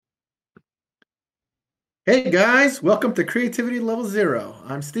Hey guys, welcome to Creativity Level Zero.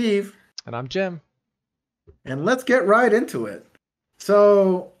 I'm Steve, And I'm Jim. and let's get right into it.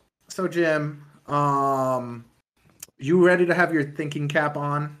 So Jim, you ready to have your thinking cap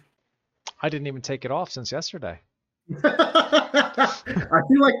on? I didn't even take it off since yesterday. I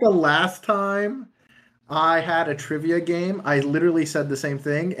feel like the last time I had a trivia game, I literally said the same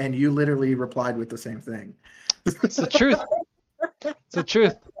thing, and you literally replied with the same thing. It's the truth. It's the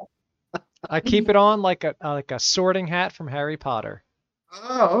truth. I keep it on like a sorting hat from Harry Potter.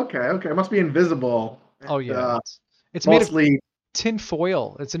 Oh, okay, okay. It must be invisible. Oh And yeah, it's made of mostly tin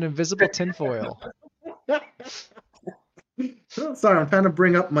foil. It's an invisible tin foil. Oh, sorry, I'm trying to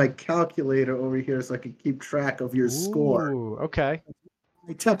bring up my calculator over here so I can keep track of your score. Ooh, okay.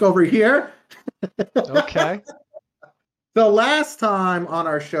 I check over here. Okay. The last time on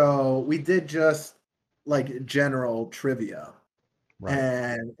our show, we did just like general trivia. Right.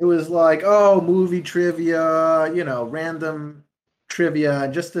 And it was like, oh, movie trivia, random trivia,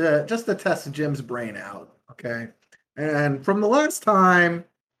 just to test Jim's brain out. Okay. And from the last time,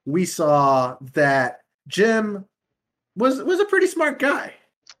 we saw that Jim was a pretty smart guy.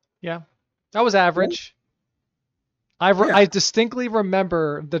 Yeah. That was average. Yeah. I distinctly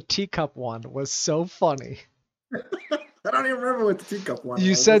remember the teacup one was so funny. I don't even remember what the teacup one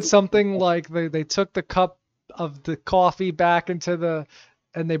You was. said something like they took the cup of the coffee back into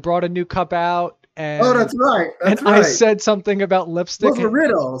and they brought a new cup out Oh, and that's right. and That's I right. said something about lipstick. Those were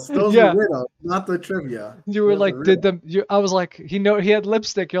riddles. Those were Yeah, riddles, not the trivia. you were Those were like, did riddles. the you? I was like, he had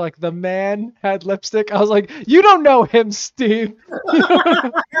lipstick. You're like, the man had lipstick. I was like, you don't know him, Steve.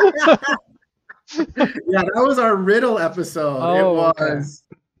 Yeah, that was our riddle episode. It Oh, okay. was,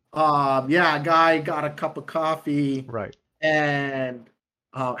 yeah, a guy got a cup of coffee Right. and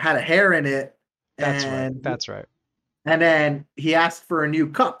had a hair in it, That's right. and That's right. and then he asked for a new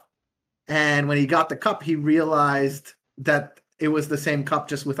cup. And when he got the cup, he realized that it was the same cup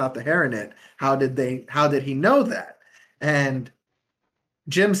just without the hair in it. How did he know that? And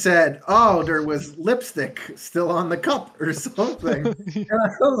Jim said, "Oh, there was lipstick still on the cup or something." And I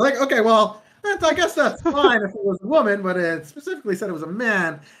was like, "Okay, well, I guess that's fine if it was a woman, but it specifically said it was a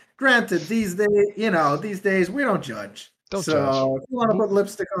man." Granted, these days we don't judge. Don't judge. So if you want to W- put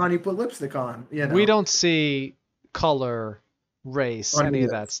lipstick on, you put lipstick on. We don't see color, race, On any your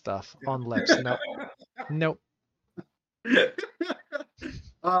of that lips. stuff on lips. Nope. Nope. Yeah.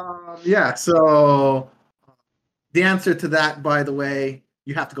 Yeah. So the answer to that, by the way,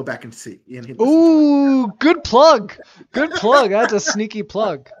 you have to go back and see and listen to it. Ooh, good plug. Good plug. That's a sneaky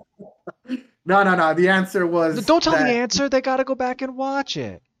plug. No, no, no. The answer was Don't tell the that. answer. They got to go back and watch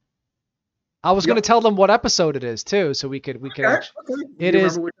it. I was going to Yep. tell them what episode it is too, so we could Okay. actually. Okay. Do It you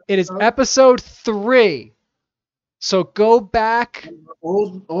is remember which it is episode? episode 3. So go back.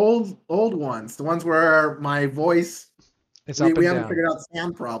 Old ones. The ones where my voice. It's We up we and haven't down. figured out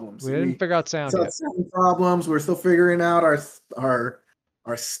sound problems. We didn't We figure out sound still have yet. sound problems. We're still figuring out our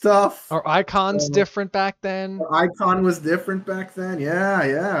stuff. Our icon's So different back then. our icon was different back then. Yeah,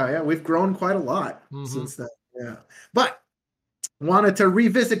 yeah, yeah. We've grown quite a lot Hmm. since then. Yeah. But wanted to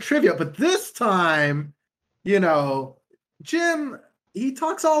revisit trivia, but this time, you know, Jim, he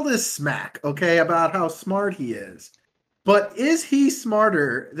talks all this smack, okay, about how smart he is. But is he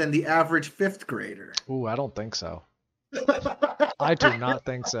smarter than the average fifth grader? Ooh, I don't think so. I do not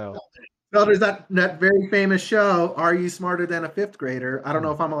think so. Well, there's that very famous show, Are You Smarter Than a Fifth Grader? I don't know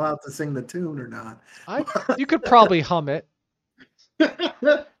Hmm. if I'm allowed to sing the tune or not. You could probably hum it.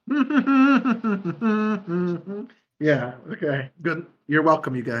 Yeah, okay. Good. You're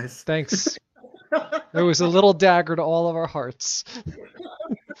welcome, you guys. Thanks. It was a little dagger to all of our hearts.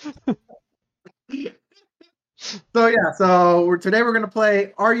 So yeah, today we're gonna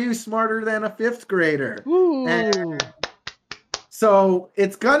play Are You Smarter Than a Fifth Grader? And Ooh. so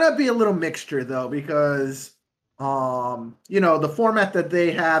it's gonna be a little mixture though, because the format that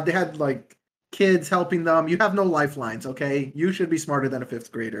they had like kids helping them. You have no lifelines, okay? You should be smarter than a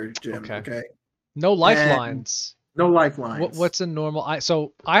fifth grader, Jim, Okay. okay? No And lifelines. no lifelines. What's a normal?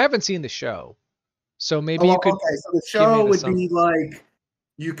 So I haven't seen the show, so maybe Oh, you well, could okay. So the give me show an would assumption. be like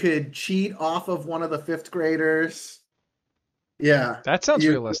you could cheat off of one of the fifth graders. Yeah. That sounds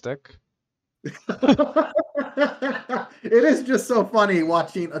You realistic. It is just so funny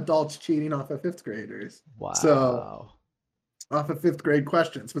watching adults cheating off of fifth graders. So Wow. off of fifth grade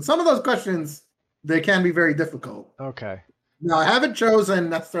questions. But some of those questions they can be very difficult. Okay. Now I haven't chosen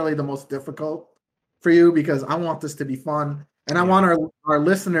necessarily the most difficult for you because I want this to be fun and I Yeah. want our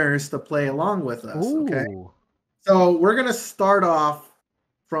listeners to play along with us. Okay. Ooh. So we're gonna start off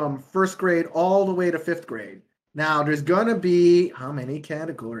from first grade all the way to fifth grade. Now there's gonna be how many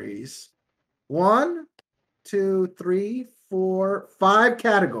categories? One, 2, 3, 4, 5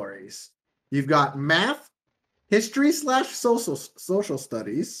 categories. You've got math, history/social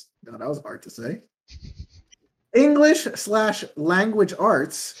studies. No, that was hard to say. English/language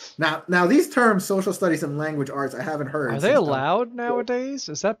arts. Now these terms, social studies and language arts, I haven't heard. Are they allowed nowadays?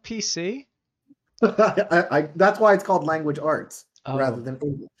 Is that PC? That's why it's called language arts rather than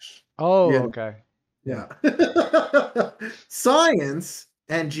English. Oh, Yeah. okay. Yeah. Science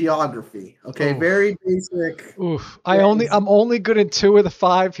and geography. Okay, Oof. very basic. Oof. I'm only good in 2 of the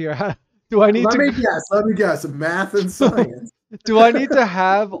 5 here. Do I need Let me guess. Math and science. Do I need to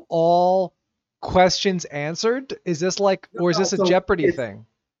have all questions answered? Is this like, or is this a Jeopardy thing?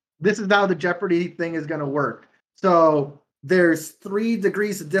 This is how the Jeopardy thing is going to work. So there's 3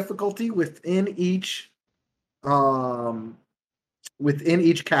 degrees of difficulty within each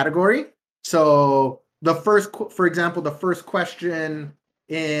category. So for example, the first questions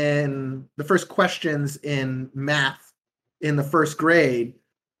in math in the first grade,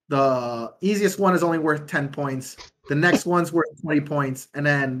 the easiest one is only worth 10 points. The next one's worth 20 points, and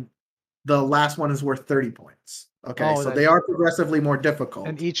then the last one is worth 30 points. Okay, so they are progressively more difficult.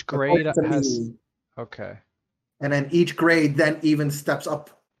 And each grade has okay. And then each grade then even steps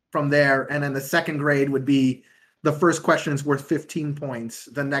up from there, and then the second grade would be the first question is worth 15 points.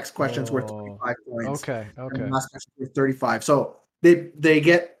 The next question is worth 25 points. Okay. And the last question is worth 35. So they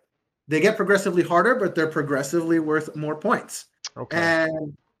get progressively harder, but they're progressively worth more points. Okay.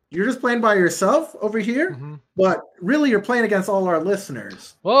 And you're just playing by yourself over here, but really you're playing against all our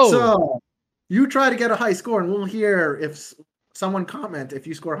listeners. Whoa. So you try to get a high score, and we'll hear if someone comment if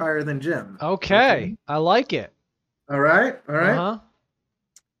you score higher than Jim. Okay. I like it. All right. Uh-huh.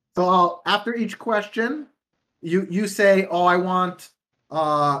 So after each question, you say, "Oh, I want,"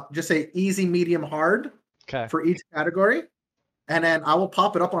 just say easy, medium, hard. Okay. For each category, and then I will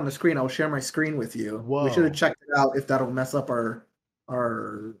pop it up on the screen. I will share my screen with you. Whoa. We should have checked it out if that'll mess up our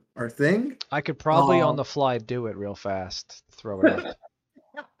thing. I could probably on the fly do it real fast. Throw it up.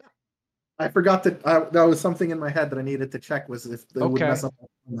 I forgot that that was something in my head that I needed to check was if they would mess up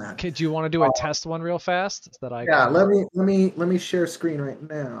on that. Okay, do you want to do a test one real fast? Let me share screen right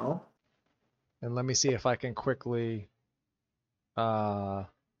now. And let me see if I can quickly get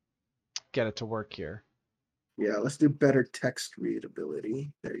it to work here. Yeah, let's do better text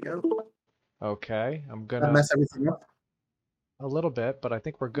readability. There you go. Okay, I'm gonna mess everything up a little bit, but I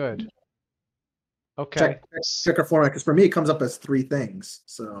think we're good. Okay. Check our format, because for me it comes up as 3 things.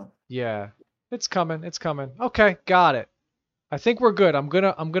 So yeah, it's coming. Okay, got it. I think we're good. I'm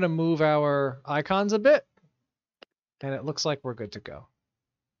gonna move our icons a bit, and it looks like we're good to go.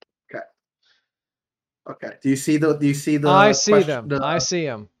 Okay. Do you see the? I see them. I see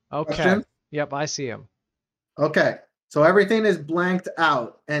them. Okay. Question? Yep, I see them. Okay. So everything is blanked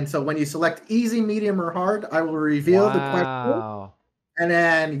out, and so when you select easy, medium, or hard, I will reveal the question, and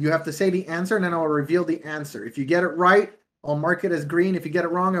then you have to say the answer, and then I'll reveal the answer. If you get it right, I'll mark it as green. If you get it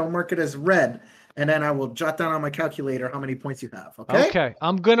wrong, I'll mark it as red, and then I will jot down on my calculator how many points you have. Okay. Okay.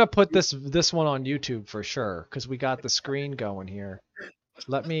 I'm gonna put this one on YouTube for sure because we got the screen going here.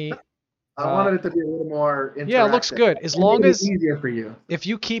 Let me. I wanted it to be a little more interactive. Yeah, it looks good. As long as easier for you. If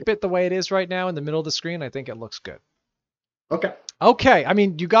you keep it the way it is right now in the middle of the screen, I think it looks good. Okay. Okay. I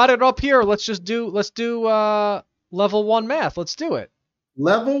mean, you got it up here. Let's do level 1 math. Let's do it.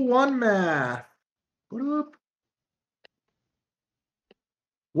 Level 1 math.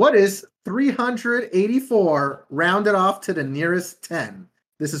 What is 384 rounded off to the nearest 10?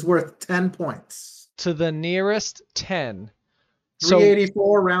 This is worth 10 points. To the nearest 10.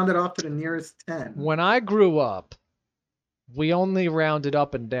 384 rounded off to the nearest 10. When I grew up, we only rounded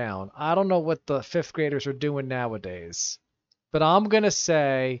up and down. I don't know what the 5th graders are doing nowadays, but I'm going to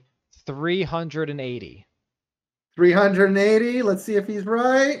say 380. 380. Let's see if he's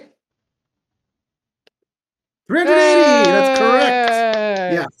right. 380. Hey! That's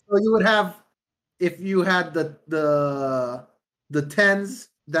correct. Yeah. So you would have, if you had the tens,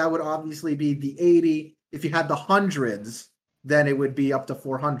 that would obviously be the 80. If you had the hundreds, then it would be up to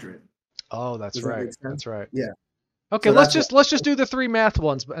 400. Oh, that's right. That's right. Yeah. Okay, so let's just do the 3 math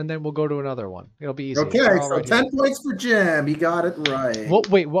ones, and then we'll go to another one. It'll be easy. Okay, so right 10 points for Jim. He got it right.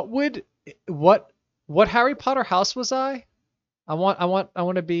 Wait, what Harry Potter house was I? I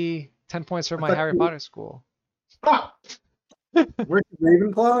want to be 10 points for my Harry Potter school. We're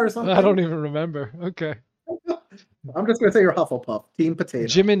Ravenclaw or something? I don't even remember. Okay. I'm just gonna say you're Hufflepuff. Team Potato.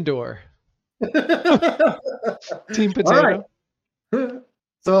 Jim Indoor. Team Potato. Right.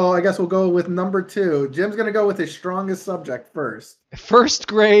 So I guess we'll go with number 2. Jim's going to go with his strongest subject first. 1st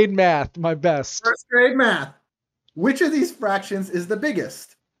grade math, my best. 1st grade math. Which of these fractions is the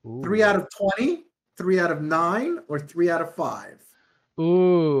biggest? Ooh. 3 out of 20, 3 out of 9, or 3 out of 5?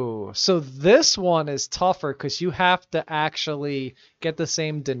 Ooh, so this one is tougher because you have to actually get the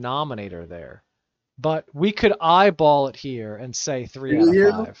same denominator there. But we could eyeball it here and say 3 out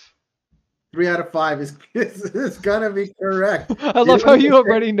of 5. 3 out of 5 is gonna be correct. I love how you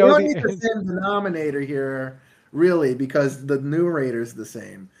already know the the same denominator here, really, because the numerator is the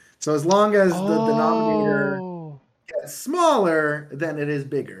same. So as long as the denominator gets smaller, then it is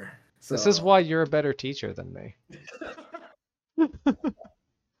bigger. So. This is why you're a better teacher than me.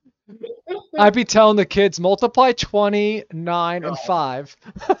 I'd be telling the kids multiply 20, 9, and 5.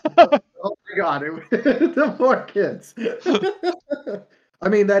 Oh my God, the poor kids. I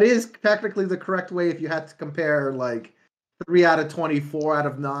mean, that is technically the correct way if you had to compare like 3 out of 20, 4 out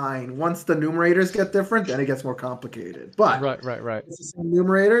of 9. Once the numerators get different, then it gets more complicated. But right. It's the same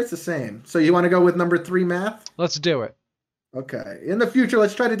numerator, it's the same. So you want to go with number 3 math? Let's do it. Okay. In the future,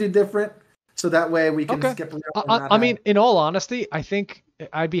 let's try to do different. So that way we can skip around. I mean, in all honesty, I think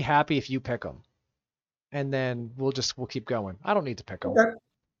I'd be happy if you pick them. And then we'll keep going. I don't need to pick them.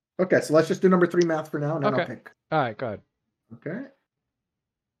 Okay, so let's just do number 3 math for now, and then I'll pick. All right, go ahead. Okay.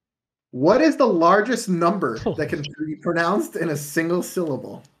 What is the largest number that can be pronounced in a single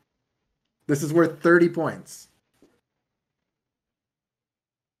syllable? This is worth 30 points.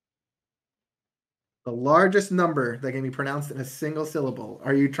 The largest number that can be pronounced in a single syllable.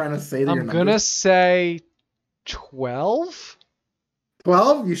 Are you trying to say that I'm going to say 12?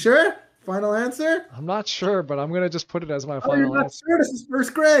 12? You sure? Final answer? I'm not sure, but I'm going to just put it as my final answer. Sure? This is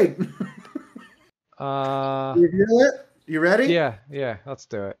first grade. You ready? Yeah, let's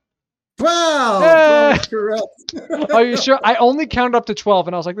do it. 12! Hey! Correct. Are you sure? I only counted up to 12,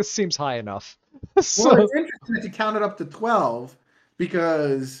 and I was like, this seems high enough. Well, it's interesting that you counted up to 12,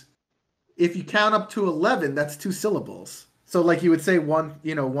 because if you count up to 11, that's 2 syllables. So, like, you would say 1,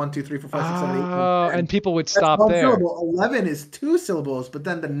 2, 3, 4, 5, 6, 7, 8, 9, 10. And people would stop there. Syllable. 11 is 2 syllables, but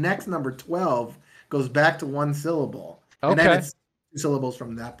then the next number, 12, goes back to 1 syllable. Okay. And then it's 2 syllables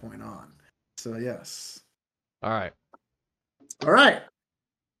from that point on. So, yes. All right.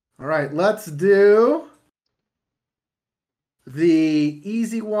 All right, let's do the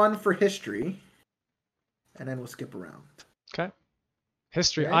easy one for history, and then we'll skip around. Okay.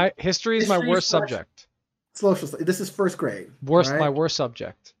 History. Okay. History is my worst subject. This is first grade. My worst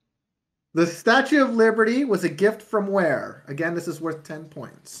subject. The Statue of Liberty was a gift from where? Again, this is worth 10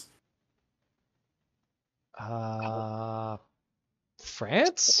 points.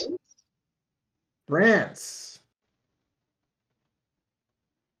 France? France.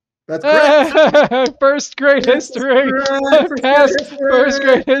 That's great. First grade history. Past first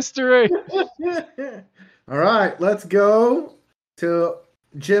grade history. All right, let's go to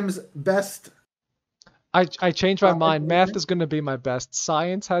Jim's best. I changed my mind. Math is going to be my best.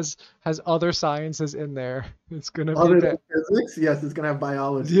 Science has other sciences in there. It's going to be other than physics. Yes, it's going to have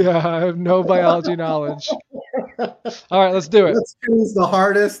biology. Yeah, I have no biology knowledge. All right, let's do it. Let's choose the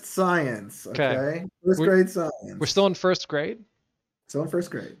hardest science. Okay. First grade science. We're still in first grade? Still in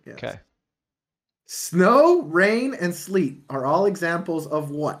first grade. Yes. Okay. Snow, rain, and sleet are all examples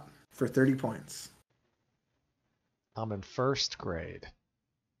of what for 30 points? I'm in first grade.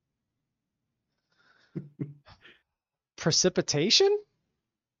 Precipitation?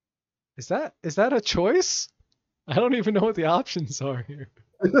 Is that a choice? I don't even know what the options are here.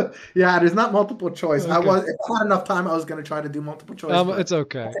 Yeah, there's not multiple choice. Okay. If I had enough time, I was going to try to do multiple choice. It's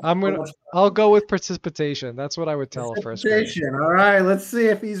okay. I'll go with precipitation. That's what I would tell a first grade. All right, let's see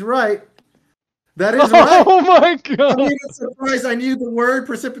if he's right. That is right. Oh my God! I'm surprised I knew the word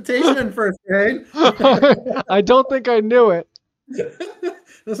precipitation in first grade. I don't think I knew it.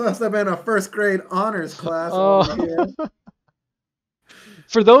 This must have been a first grade honors class. Over here.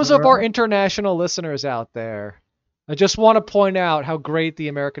 For those of our international listeners out there, I just want to point out how great the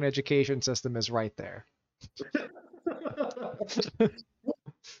American education system is right there.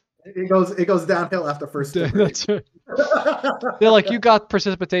 It goes downhill after first grade. That's right. They're like, you got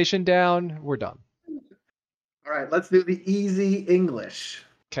precipitation down, we're done. All right, let's do the easy English.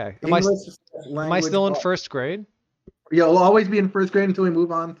 Okay. Am I still in first grade? Yeah, you'll always be in first grade until we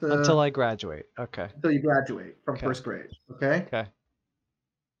move on to... Until I graduate. Okay. Until you graduate from first grade. Okay? Okay.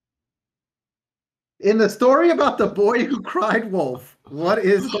 In the story about the boy who cried wolf, what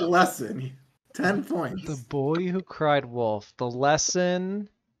is the lesson? 10 points. The boy who cried wolf. The lesson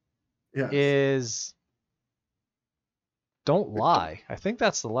is don't lie. I think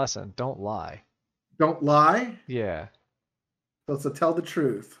that's the lesson. Don't lie. Don't lie? Yeah. So it's to tell the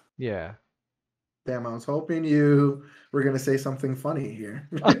truth. Yeah. Damn, I was hoping you were going to say something funny here.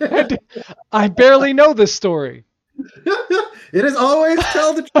 I barely know this story. It is always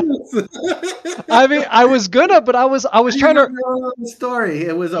tell the truth. I mean, I was gonna, but I was trying to. The story.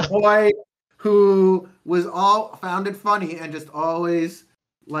 It was a boy who was found it funny and just always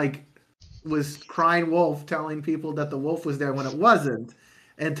like was crying wolf, telling people that the wolf was there when it wasn't,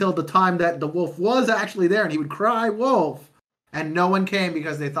 until the time that the wolf was actually there, and he would cry wolf, and no one came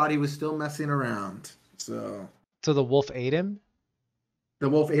because they thought he was still messing around. So the wolf ate him? The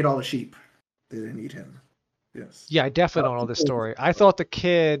wolf ate all the sheep. They didn't eat him. Yes. Yeah, I definitely don't know this story. I thought the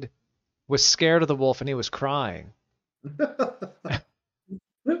kid was scared of the wolf and he was crying.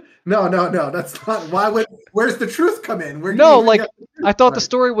 No, that's not. Where's the truth come in? I thought the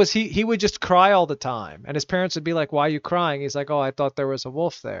story was he would just cry all the time, and his parents would be like, "Why are you crying?" He's like, "Oh, I thought there was a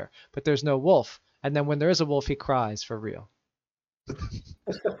wolf there, but there's no wolf." And then when there is a wolf, he cries for real.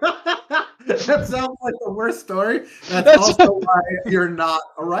 That sounds like the worst story. That's also why you're not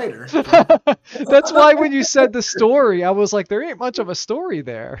a writer. That's why when you said the story, I was like, there ain't much of a story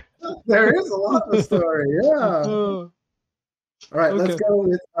there. There is a lot of a story, yeah. All right, okay. Let's go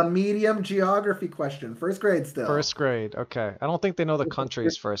with a medium geography question. First grade still. First grade, okay. I don't think they know the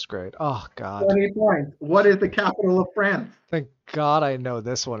countries first grade. Oh, God. 20 points. What is the capital of France? Thank God I know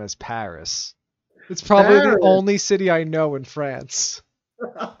this one is Paris. It's probably the only city I know in France.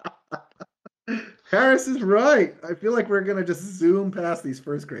 Paris is right. I feel like we're gonna just zoom past these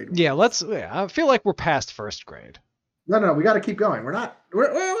first grade ones. Yeah, I feel like we're past first grade. No, we got to keep going. We got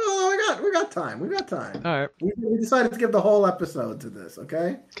time. We got time. All right. We decided to give the whole episode to this.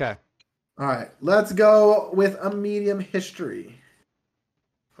 Okay. Okay. All right. Let's go with a medium history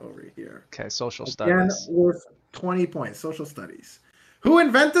over here. Okay. Social studies. Again, worth 20 points. Social studies. Who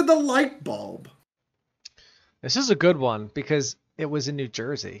invented the light bulb? This is a good one because it was in New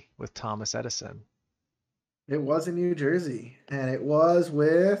Jersey with Thomas Edison. It was in New Jersey, and it was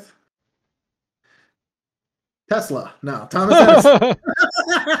with Tesla. No, Thomas Edison.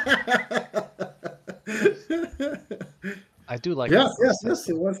 I do like Yes,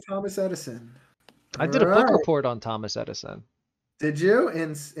 it was Thomas Edison. I did a book report on Thomas Edison. Did you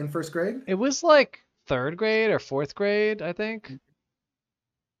in first grade? It was like third grade or fourth grade, I think.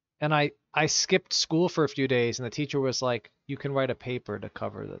 And I skipped school for a few days, and the teacher was like, "You can write a paper to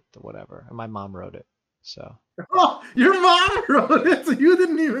cover the whatever." And my mom wrote it. So. Oh, your mom wrote it, so you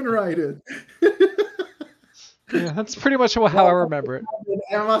didn't even write it. Yeah, that's pretty much how I remember it.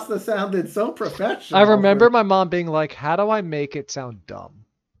 It must have sounded so professional. I remember my mom being like, "How do I make it sound dumb?"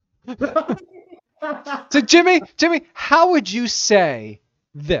 So Jimmy, how would you say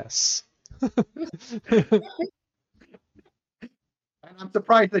this? And I'm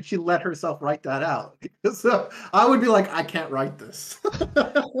surprised that she let herself write that out, because I would be like, I can't write this.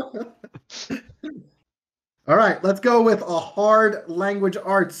 All right, let's go with a hard language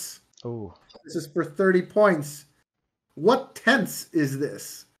arts. Oh, this is for 30 points. What tense is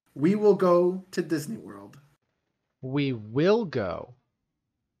this? We will go to Disney World. We will go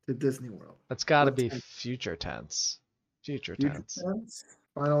to Disney World. That's got to be future tense. Future tense.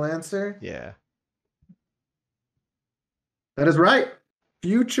 Final answer? Yeah. That is right.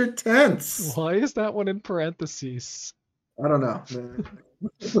 Future tense. Why is that one in parentheses? I don't know.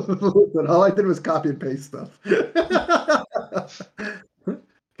 But all I did was copy and paste stuff.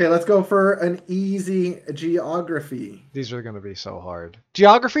 Okay, let's go for an easy geography. These are going to be so hard.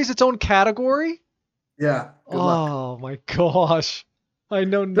 Geography is its own category? Yeah. Good luck. My gosh. I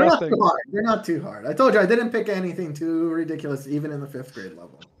know nothing. They're not too hard. They're not too hard. I told you I didn't pick anything too ridiculous, even in the 5th grade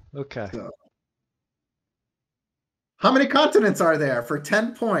level. Okay. So. How many continents are there for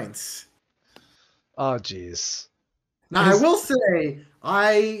 10 points? Oh, geez. Now, I will say,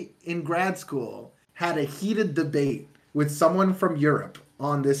 in grad school, had a heated debate with someone from Europe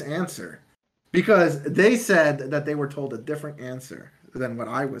on this answer, because they said that they were told a different answer than what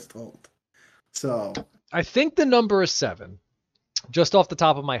I was told. So I think the number is 7, just off the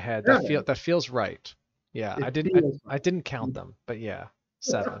top of my head. That feels right. Yeah, I didn't count them, but yeah,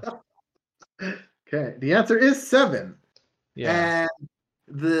 7. Okay, the answer is 7. Yeah. And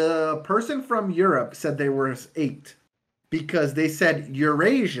the person from Europe said there was 8, because they said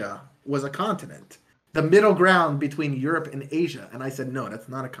Eurasia was a continent, the middle ground between Europe and Asia. And I said, no, that's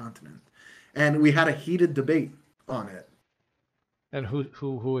not a continent. And we had a heated debate on it. And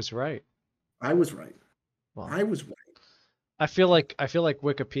who was right? I was right. Well, I was right. I feel like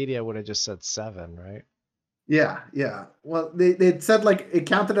Wikipedia would have just said 7, right? Yeah. Well, they said like it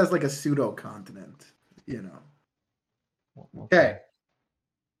counted as like a pseudo continent, you know. Okay.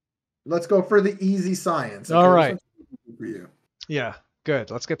 Let's go for the easy science. Okay? All right. For you. Yeah,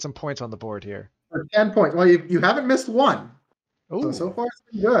 good. Let's get some points on the board here. 10 points. Well, you haven't missed one. So far it's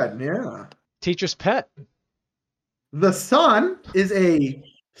been good. Yeah. Teacher's pet. The sun is a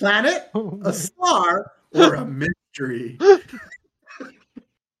Planet, a star, or a mystery?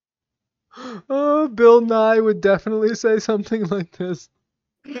 Oh, Bill Nye would definitely say something like this.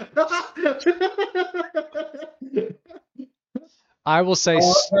 I will say.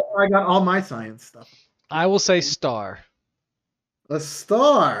 I got all my science stuff. I will say star. A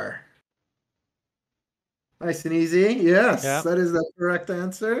star. Nice and easy. Yes, that is the correct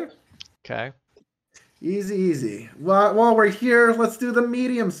answer. Okay. Easy, easy. While we're here, let's do the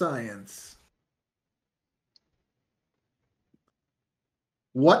medium science.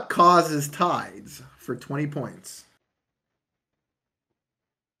 What causes tides for 20 points?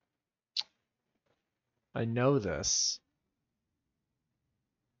 I know this.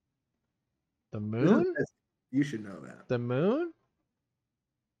 The moon? You should know that. The moon?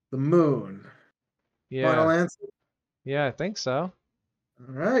 The moon. Yeah. Final answer? Yeah, I think so.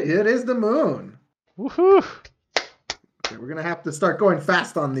 All right, it is the moon. Woohoo! Okay, we're gonna have to start going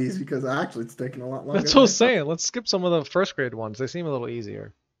fast on these because actually it's taking a lot longer. That's what I'm saying. Let's skip some of the first grade ones. They seem a little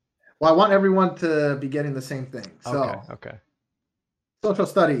easier. Well, I want everyone to be getting the same thing. So, okay. Social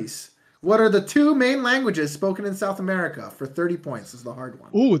studies. What are the 2 main languages spoken in South America? For 30 points is the hard one.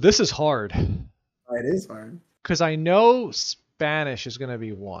 Ooh, this is hard. It is hard. Because I know Spanish is going to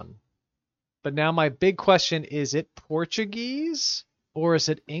be one. But now my big question, is it Portuguese or is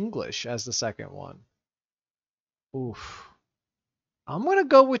it English as the second one? Oof. I'm going to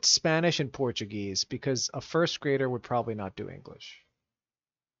go with Spanish and Portuguese because a first grader would probably not do English.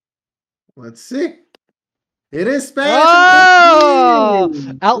 Let's see. It is Spanish. Oh!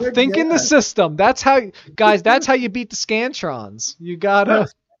 Outthinking the system. That's how, guys, that's how you beat the Scantrons. You gotta.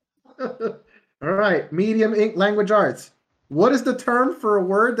 All right. Medium language arts. What is the term for a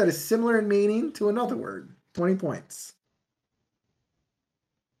word that is similar in meaning to another word? 20 points.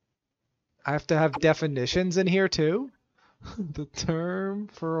 I have to have definitions in here too. The term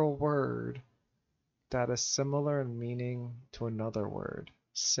for a word that is similar in meaning to another word.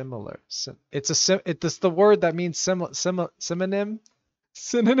 Similar. It's the word that means synonym. Synonym.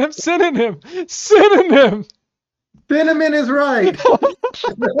 Synonym. Cinnamon is right.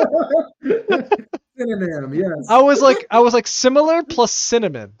 Synonym, yes. I was like similar plus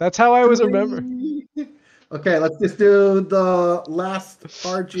cinnamon. That's how I always remember. Okay, let's just do the last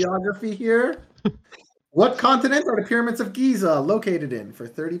part, geography here. What continent are the pyramids of Giza located in for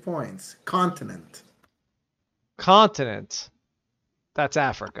 30 points? Continent. That's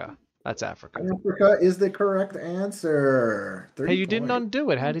Africa. Africa is the correct answer. Hey, you didn't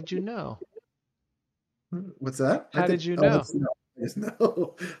undo it. How did you know? What's that? How did you know?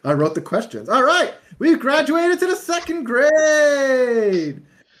 No. I wrote the questions. All right. We've graduated to the 2nd grade.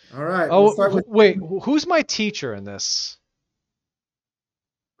 All right. Wait. Who's my teacher in this?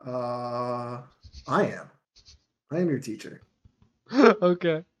 I am. I am your teacher.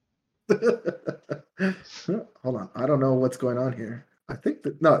 Okay. Hold on. I don't know what's going on here. I think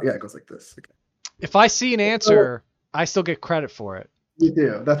that it goes like this. Okay. If I see an answer, I still get credit for it. You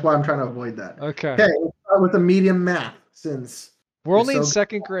do. That's why I'm trying to avoid that. Okay. Okay, we'll start with the medium math since we're only in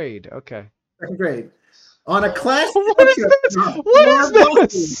 2nd grade. Okay. 2nd grade. On a class What is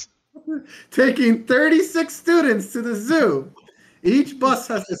this? Taking 36 students to the zoo. Each bus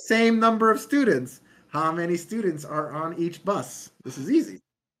has the same number of students. How many students are on each bus? This is easy.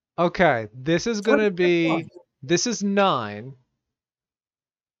 Okay, this is 9.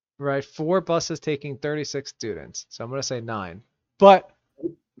 Right, 4 buses taking 36 students. So I'm going to say 9. But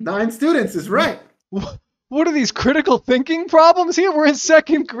 9 students is right. What are these critical thinking problems here? We're in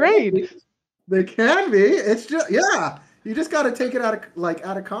 2nd grade. They can be. It's just you just got to take it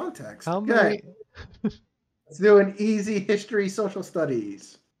out of context. How many? Let's do an easy history, social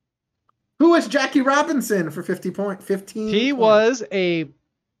studies. Who was Jackie Robinson for 15? He was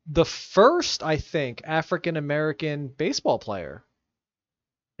the first, I think, African American baseball player.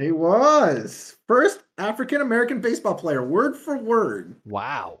 He was first African American baseball player, word for word.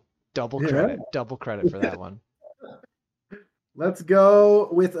 Wow. Double credit for that one. Let's go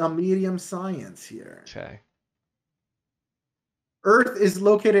with a medium science here. Okay. Earth is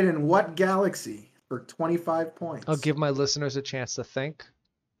located in what galaxy for 25 points? I'll give my listeners a chance to think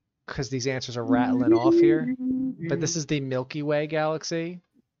because these answers are rattling off here. But this is the Milky Way galaxy.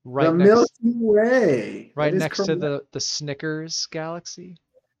 Milky Way. Right next to the Snickers galaxy.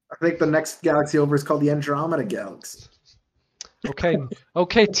 I think the next galaxy over is called the Andromeda Galaxy.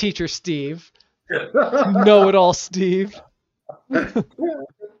 Okay, teacher Steve. Know-it-all Steve. All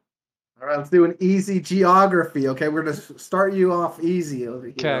right, let's do an easy geography. Okay, we're going to start you off easy over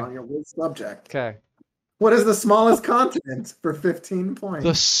here on your subject. Okay. What is the smallest continent for 15 points?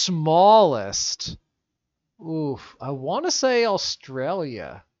 The smallest. Oof. I want to say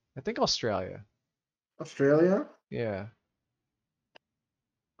Australia. I think Australia. Australia? Yeah.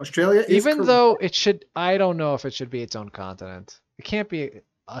 Australia is Even correct. though it should, I don't know if it should be its own continent. It can't be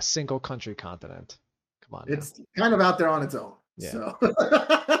a single country continent. Come on now. It's kind of out there on its own. Yeah. So,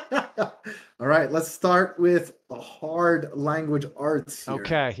 all right, let's start with the hard language arts here.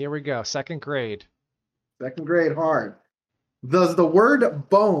 Okay, here we go. Second grade. Second grade hard. Does the word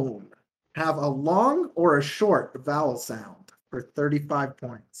bone have a long or a short vowel sound for 35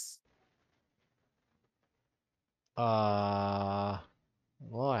 points? Well,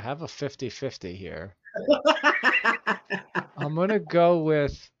 I have a 50-50 here. I'm gonna go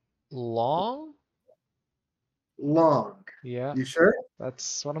with long. Long. Yeah, You sure?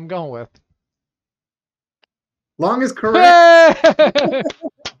 that's what I'm going with. Long is correct. Hey!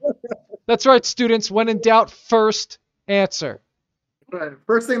 That's right, students. When in doubt, first answer. Right.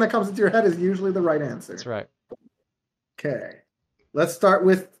 First thing that comes into your head is usually the right answer. That's right. Okay. Let's go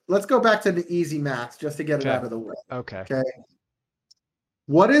back to the easy math just to get it out of the way. Okay. Okay.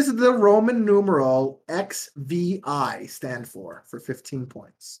 What does the Roman numeral XVI stand for 15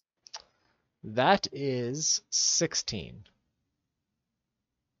 points? That is 16.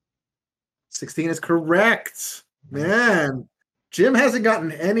 16 is correct. Man, Jim hasn't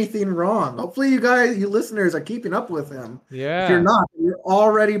gotten anything wrong. Hopefully you listeners are keeping up with him. Yeah. If you're not, you're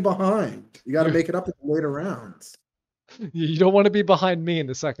already behind. You got to make it up in the later rounds. You don't want to be behind me in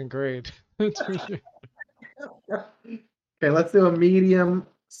the second grade. Okay, let's do a medium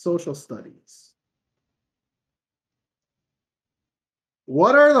social studies.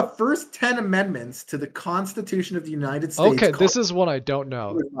 What are the first 10 amendments to the Constitution of the United States? Okay, this is one I don't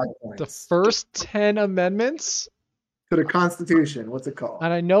know. The first 10 amendments? To the Constitution. What's it called?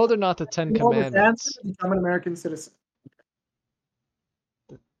 And I know they're not the 10 commandments. Become an American citizen.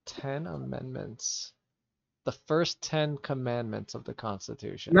 The 10 amendments. The first 10 commandments of the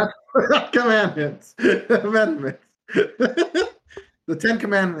Constitution. Not commandments. Amendments. The 10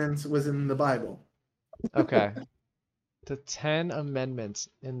 commandments was in the Bible. Okay. The 10 amendments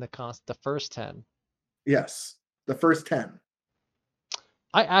in the first 10. Yes, the first 10.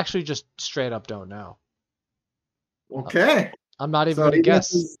 I actually just straight up don't know. Okay. I'm not even going to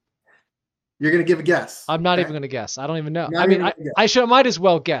guess. You're going to give a guess. I'm not even going to guess. I don't even know. I mean, I might as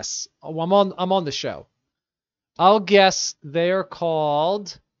well guess. Oh, I'm on the show. I'll guess they're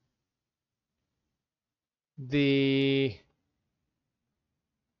called the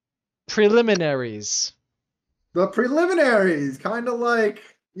preliminaries. The preliminaries, kind of like,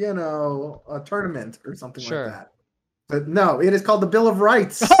 a tournament or something like that. But no, it is called the Bill of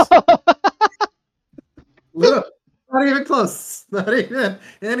Rights. Look, not even close. Not even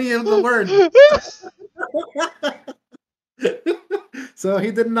any of the words. So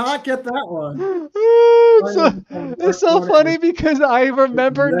he did not get that one. It's so funny because I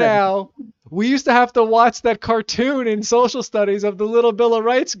remember now. We used to have to watch that cartoon in social studies of the little Bill of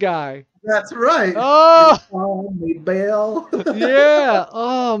Rights guy. That's right. Oh, bail. Yeah.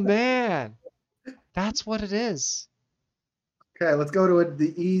 Oh man, that's what it is. Okay, let's go to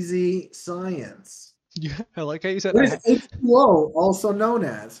the easy science. Yeah, I like how you said. What is H2O also known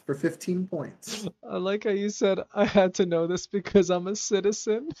as for 15 points? I like how you said I had to know this because I'm a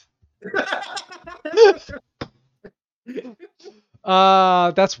citizen.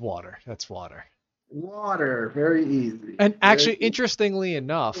 That's water. That's water. Water, very easy. And actually, interestingly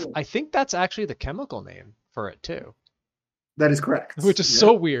enough, I think that's actually the chemical name for it too. That is correct. Which is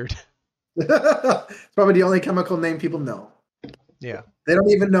so weird. It's probably the only chemical name people know. Yeah. They don't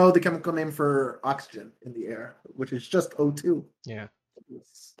even know the chemical name for oxygen in the air, which is just O2. Yeah.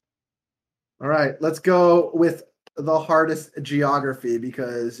 All right, let's go with the hardest geography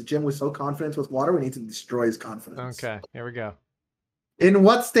because Jim was so confident with water, we need to destroy his confidence. Okay, here we go. In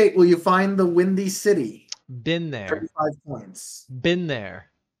what state will you find the Windy City? Been there. 35 points. Been there.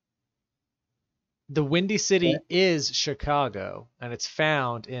 The Windy City is Chicago, and it's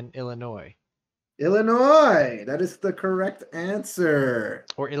found in Illinois. Illinois. That is the correct answer.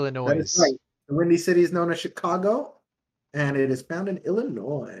 Or Illinois. That is right. The Windy City is known as Chicago, and it is found in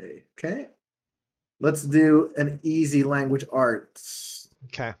Illinois. Okay. Let's do an easy language arts.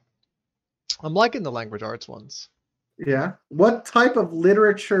 Okay. I'm liking the language arts ones. Yeah. What type of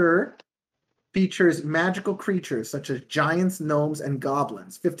literature features magical creatures such as giants, gnomes, and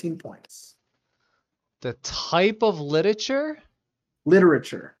goblins? 15 points. The type of literature?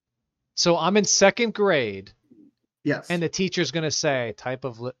 Literature. So I'm in second grade. Yes. And the teacher's going to say type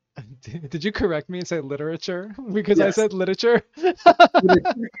of Did you correct me and say literature? Because yes. I said literature.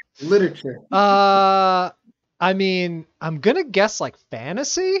 Literature. I mean, I'm going to guess like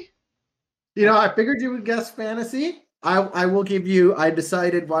fantasy? I figured you would guess fantasy. I will give you. I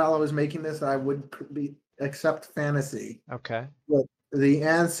decided while I was making this that I would accept fantasy. Okay. But the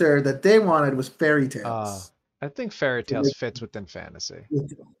answer that they wanted was fairy tales. I think fairy tales fits within fantasy.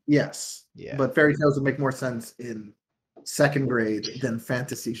 Yes. Yeah. But fairy tales would make more sense in second grade than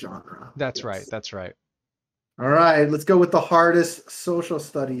fantasy genre. That's right. That's right. All right, let's go with the hardest social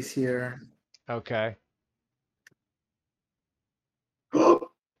studies here. Okay. You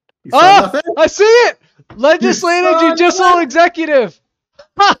saw nothing? I see it! Legislative judicial executive.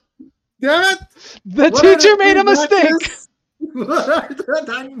 Ha! Damn it! The teacher made a mistake.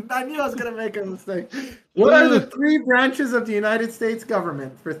 I knew I was going to make a mistake. What are the 3 branches of the United States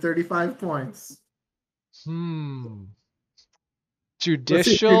government for 35 points?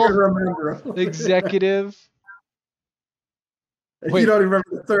 Judicial, executive. You don't remember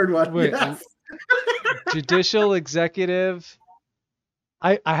the third one. Wait. Yes. Judicial, executive.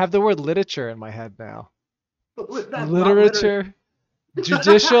 I have the word literature in my head now. Literature.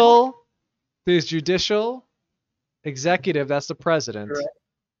 Judicial. There's judicial. Executive, that's the president. Correct.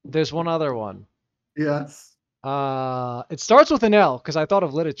 There's one other one. Yes. It starts with an L because I thought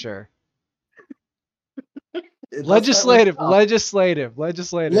of literature. Legislative.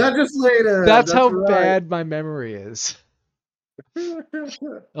 That's how right. Bad my memory is.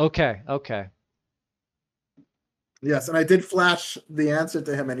 Okay. Yes, and I did flash the answer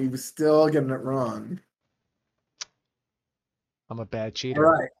to him, and he was still getting it wrong. I'm a bad cheater.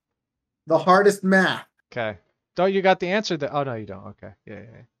 All right. The hardest math. Okay. Oh, you got the answer. Oh, no, you don't. Okay. Yeah.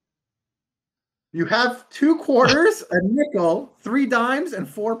 You have 2 quarters, a nickel, 3 dimes, and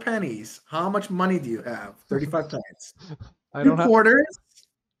 4 pennies. How much money do you have? 35 pennies. 2 quarters,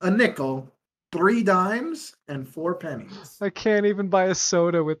 a nickel, 3 dimes, and 4 pennies. I can't even buy a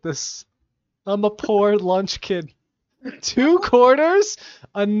soda with this. I'm a poor lunch kid. 2 quarters,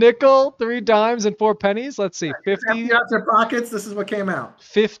 a nickel, 3 dimes, and 4 pennies. Let's see. 50. Out their pockets. This is what came out.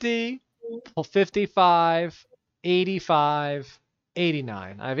 50, 55, 85,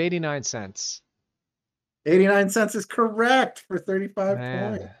 89. I have 89 cents. 89 cents is correct for 35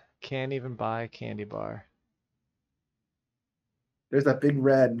 points. Can't even buy a candy bar. There's that big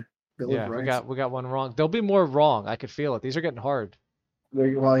red. We got one wrong. There'll be more wrong. I could feel it. These are getting hard.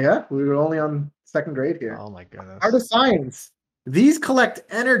 Well, yeah, we were only on second grade here. Oh my goodness. Art of science. These collect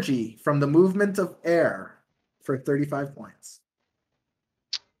energy from the movement of air for 35 points.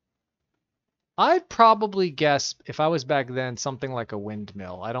 I'd probably guess, if I was back then, something like a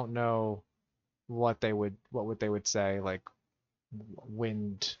windmill. I don't know what they would say, like the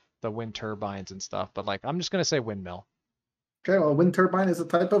wind turbines and stuff, but like I'm just gonna say windmill. Okay, well, a wind turbine is a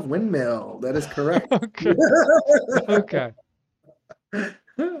type of windmill. That is correct. Okay.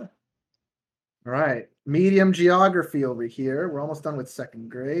 All right. Medium geography over here. We're almost done with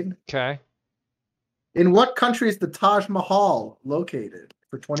second grade. Okay. In what country is the Taj Mahal located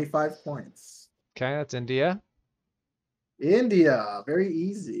for 25 points? Okay, that's India. India. Very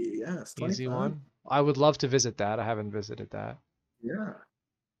easy. Yes. 25. Easy one. I would love to visit that. I haven't visited that. Yeah.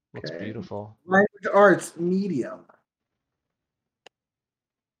 Looks beautiful. Language arts medium.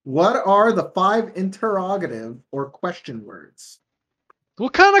 What are the 5 interrogative or question words?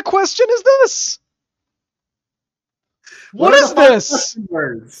 What kind of question is this? What is this?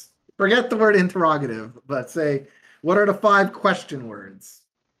 Words? Forget the word interrogative, but say, what are the 5 question words?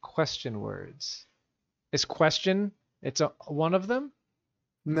 Question words. Is question? It's one of them?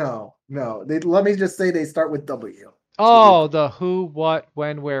 No. Let me just say they start with W. Oh, the who, what,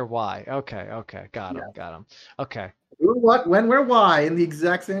 when, where, why. Okay. Got him. Okay. Who, what, when, where, why, in the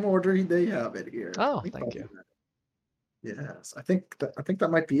exact same order they have it here. Oh, thank you. Yes, I think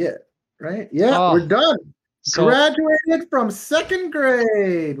that might be it, right? Yeah, we're done. Graduated from second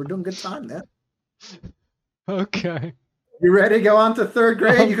grade. We're doing good time there. Okay. You ready to go on to third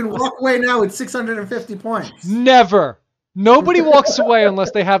grade? You can walk away now with 650 points. Never. Nobody walks away unless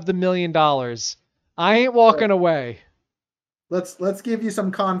they have the $1 million. I ain't walking away. Let's give you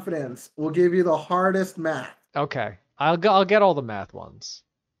some confidence. We'll give you the hardest math. Okay. I'll get all the math ones.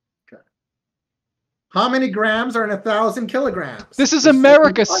 Okay. How many grams are in 1,000 kilograms? This is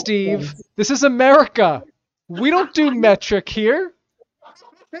America, Steve. This is America. We don't do metric here.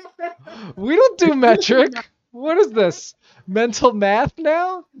 We don't do metric. What is this? Mental math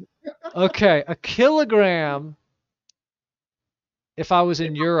now? Okay, a kilogram, if I was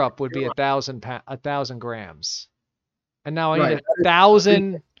in Europe, would be 1,000 grams. And now I need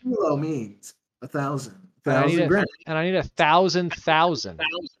 1,000. Kilo means 1,000. And I need 1,000.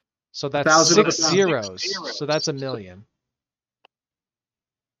 So that's 6 zeros. So that's 1 million.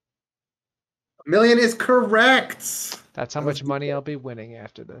 million is correct. That's how much money I'll be winning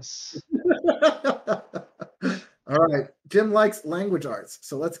after this. All right. Jim likes language arts,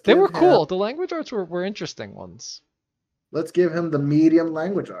 so They were cool. The language arts were interesting ones. Let's give him the medium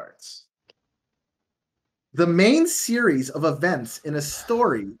language arts. The main series of events in a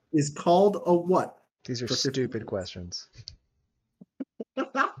story is called a what? These are stupid questions.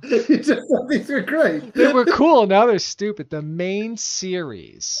 You just thought these were great. They were cool. Now they're stupid. The main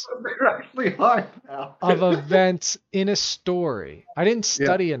series They're actually hard now. of events in a story. I didn't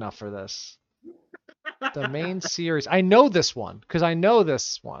study enough for this. The main series. I know this one because I know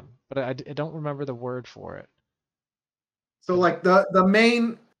this one, but I don't remember the word for it. So like the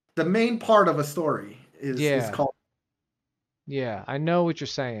main part of a story is called. Yeah, I know what you're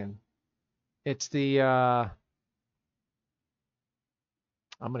saying. It's the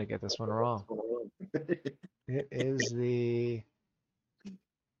I'm gonna get this one wrong. It is the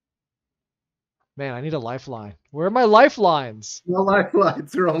Man, I need a lifeline. Where are my lifelines? No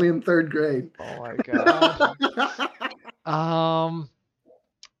lifelines. We're only in 3rd grade. Oh my god.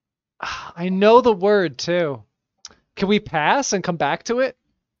 I know the word too. Can we pass and come back to it?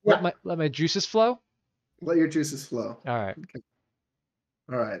 Yeah. Let my juices flow? Let your juices flow. All right. Okay.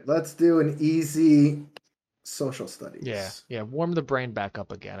 All right. Let's do an easy social studies. Yeah. Warm the brain back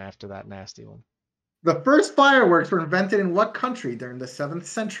up again after that nasty one. The first fireworks were invented in what country during the 7th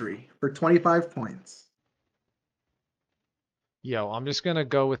century for 25 points? Yo, I'm just going to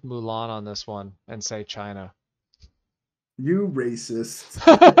go with Mulan on this one and say China. You racist.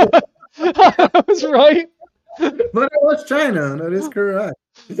 I was right. But it was China. That is correct.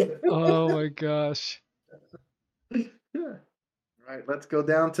 Oh my gosh. All right, let's go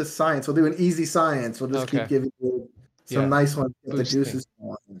down to science. We'll do an easy science. We'll just keep giving you some nice ones. Get the juices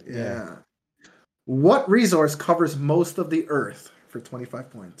going. Yeah. What resource covers most of the Earth for 25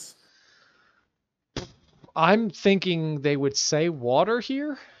 points? I'm thinking they would say water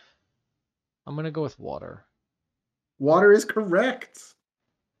here. I'm going to go with water. Water is correct.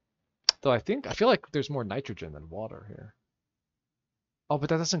 Though I feel like there's more nitrogen than water here. Oh, but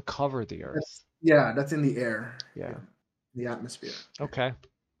that doesn't cover the Earth. That's in the air. Yeah. The atmosphere. Okay.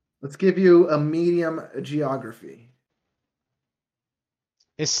 Let's give you a medium geography.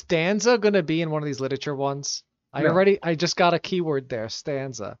 Is stanza going to be in one of these literature ones? I just got a keyword there,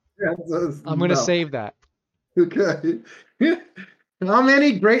 stanza. Yeah, I'm going to save that. Okay. How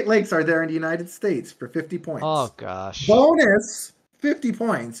many Great Lakes are there in the United States for 50 points? Oh, gosh. Bonus 50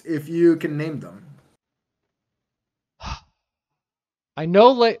 points if you can name them. I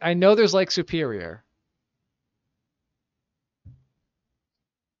know there's Lake Superior.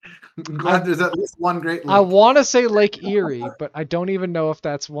 I'm glad there's at least one Great Lake. I want to say Lake Erie, but I don't even know if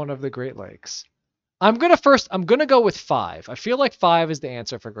that's one of the Great Lakes. I'm gonna go with 5. I feel like 5 is the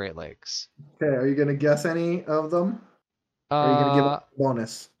answer for Great Lakes. Okay, are you gonna guess any of them? Or are you gonna give a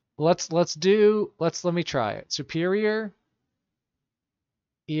bonus? Let me try it. Superior,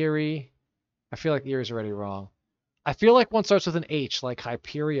 Erie. I feel like Erie's already wrong. I feel like one starts with an H, like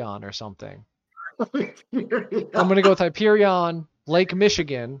Hyperion or something. I'm gonna go with Hyperion, Lake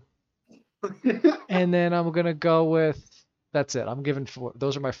Michigan. And then I'm gonna go with that's it. I'm giving 4.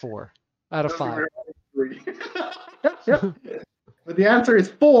 Those are my 4 out of 5. But the answer is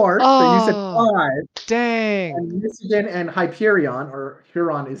 4. So you said 5. Dang. And Michigan and Hyperion or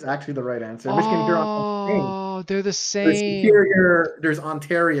Huron is actually the right answer. Michigan, Huron. Oh, they're the same. Superior, there's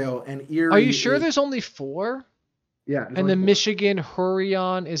Ontario and Erie. Are you sure there's only 4? Yeah. And the 4. Michigan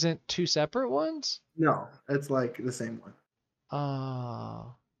Hurrion isn't 2 separate ones? No, it's like the same one.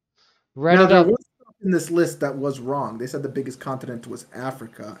 Read it up. There was stuff in this list that was wrong. They said the biggest continent was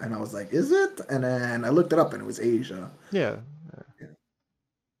Africa, and I was like, "Is it?" And then I looked it up, and it was Asia. Yeah.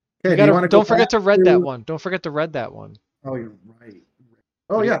 Okay, don't forget to read that one. Don't forget to read that one. Oh, you're right.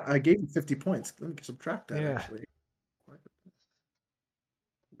 Oh yeah, I gave you 50 points. Let me subtract that. Yeah. Actually,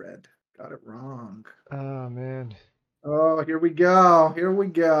 red. Got it wrong. Oh man. Oh, here we go. Here we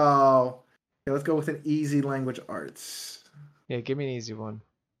go. Okay, let's go with an easy language arts. Yeah, give me an easy one.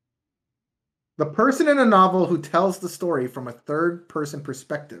 The person in a novel who tells the story from a third-person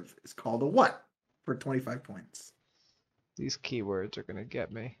perspective is called a what? For 25 points. These keywords are gonna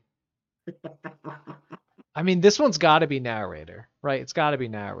get me. I mean, this one's got to be narrator, right? It's got to be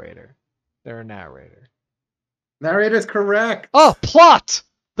narrator. They're a narrator. Narrator is correct. Oh, plot.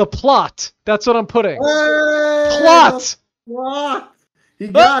 The plot. That's what I'm putting. Hey, plot. Plot. He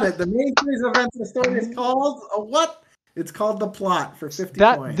got it. The main series of events in the story is called a what? It's called the plot for 50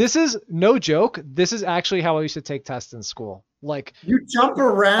 points. This is no joke. This is actually how I used to take tests in school. Like you jump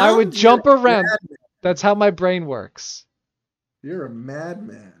around. I would jump around. That's how my brain works. You're a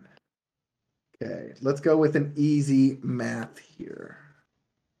madman. Okay, let's go with an easy math here.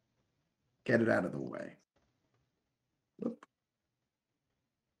 Get it out of the way. Whoop.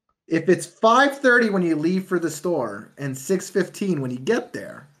 If it's 5:30 when you leave for the store and 6:15 when you get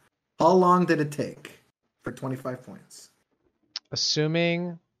there, how long did it take for 25 points?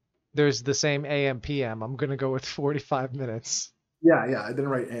 Assuming there's the same AM PM, I'm gonna go with 45 minutes. Yeah, I didn't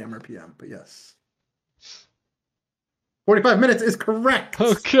write AM or PM, but yes. 45 minutes is correct.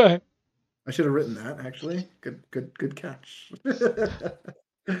 Okay. I should have written that, actually. Good catch.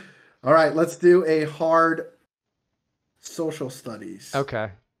 All right, let's do a hard social studies.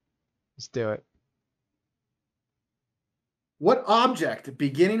 Okay. Let's do it. What object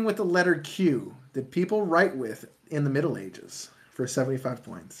beginning with the letter Q did people write with in the Middle Ages for 75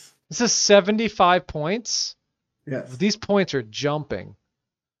 points? This is 75 points? Yes. These points are jumping.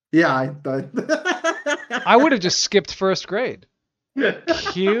 Yeah, I would have just skipped first grade.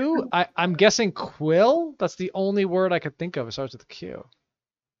 Q? I'm guessing quill? That's the only word I could think of. It starts with Q.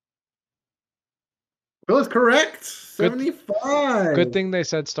 Quill is correct. 75. Good thing they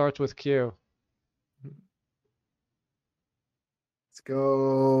said starts with Q. Let's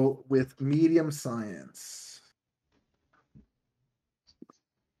go with medium science.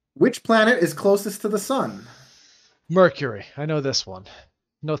 Which planet is closest to the sun? Mercury. I know this one.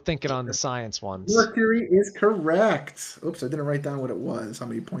 No thinking on the science ones. Mercury is correct. Oops, I didn't write down what it was. How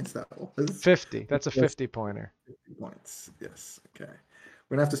many points that was? 50. That's a 50 pointer. 50 points. Yes. Okay.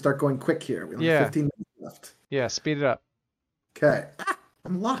 We're gonna have to start going quick here. We only have 15 minutes left. Yeah, speed it up. Okay.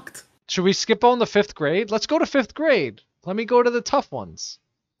 I'm locked. Should we skip on the 5th grade? Let's go to 5th grade. Let me go to the tough ones.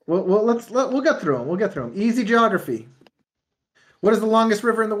 Well, we'll get through them. We'll get through them. Easy geography. What is the longest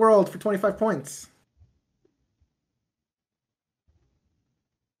river in the world for 25 points?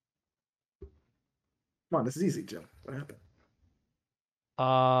 Come on, this is easy, Jim. What happened?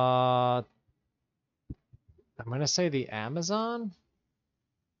 I'm gonna say the Amazon.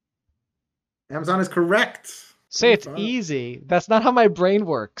 Amazon is correct. Say it's easy. That's not how my brain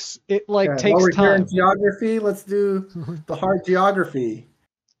works. It takes while we're time. Here in geography, let's do the hard geography.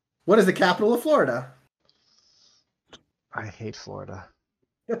 What is the capital of Florida? I hate Florida.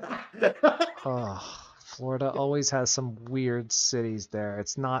 Florida always has some weird cities there.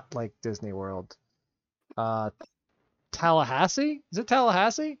 It's not like Disney World. Tallahassee? Is it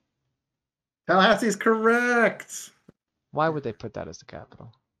Tallahassee? Tallahassee is correct. Why would they put that as the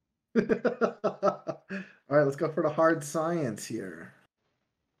capital? All right, let's go for the hard science here.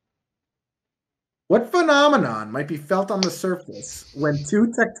 What phenomenon might be felt on the surface when two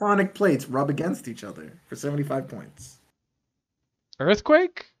tectonic plates rub against each other for 75 points?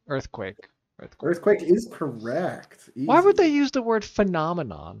 Earthquake? Earthquake. Earthquake is correct. Easy. Why would they use the word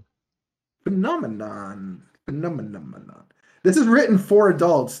phenomenon? Phenomenon. This is written for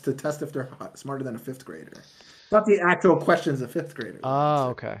adults to test if they're smarter than a 5th grader. Not the actual questions of 5th graders. Oh,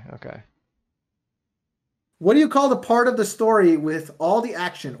 okay. What do you call the part of the story with all the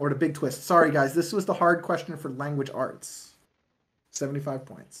action or the big twist? Sorry, guys. This was the hard question for language arts. 75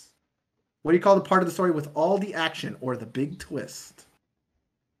 points. What do you call the part of the story with all the action or the big twist?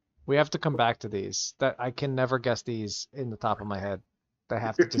 We have to come back to these. That I can never guess these in the top of my head. They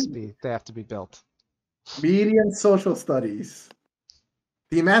have to be built. Median social studies.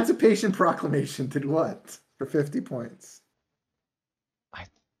 The Emancipation Proclamation did what for 50 points?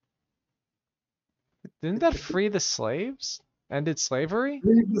 Didn't that free the slaves? Ended slavery?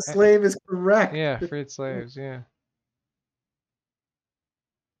 Free the slave is correct. Yeah, freed slaves, yeah.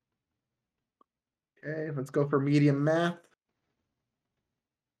 Okay, let's go for medium math.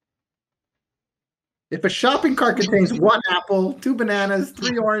 If a shopping cart contains 1 apple, 2 bananas,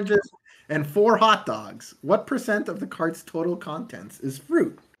 3 oranges, and 4 hot dogs, what percent of the cart's total contents is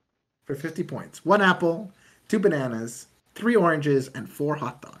fruit for 50 points? 1 apple, 2 bananas, 3 oranges, and 4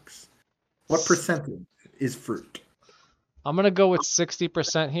 hot dogs. What percentage is fruit? I'm going to go with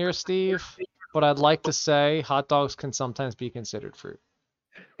 60% here, Steve, but I'd like to say hot dogs can sometimes be considered fruit.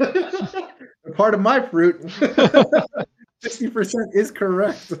 Part of my fruit. 60% is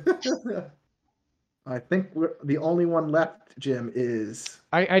correct. I think the only one left, Jim, is...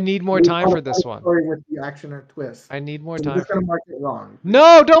 I need more time for this one. Story with the action or twist. I need more I'm time. just going to mark it wrong.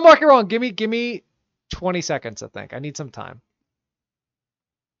 No, don't mark it wrong. Give me 20 seconds, I think. I need some time.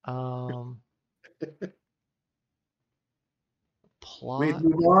 Plot. Wait,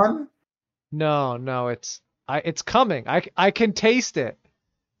 move on? No, it's coming. I can taste it.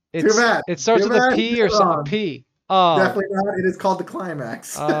 Too bad. It starts with a P or something. P. Definitely not. It is called the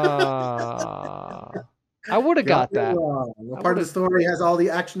climax. I would have got that. What part of the story has all the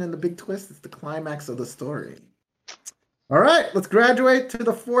action and the big twist? It's the climax of the story. All right, let's graduate to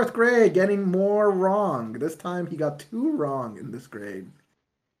the fourth grade, getting more wrong. This time he got 2 wrong in this grade.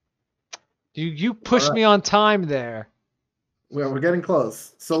 You pushed me on time there. Well, we're getting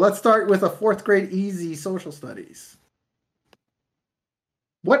close. So let's start with a fourth grade easy social studies.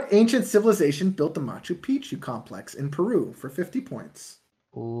 What ancient civilization built the Machu Picchu complex in Peru for 50 points?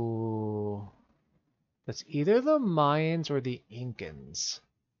 Ooh. That's either the Mayans or the Incans.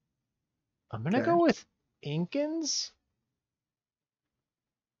 I'm going to go with Incans.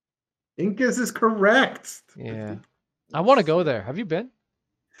 Incas is correct. Yeah. I want to go there. Have you been?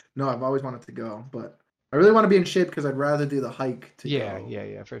 No, I've always wanted to go, but I really want to be in shape because I'd rather do the hike to go.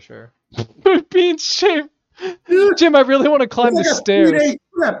 Yeah, for sure. Be in shape. Jim, I really want to climb the stairs.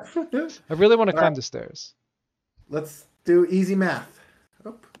 I really want to climb the stairs. Let's do easy math.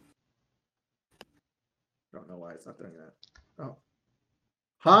 Oh. Don't know why it's not doing that. Oh.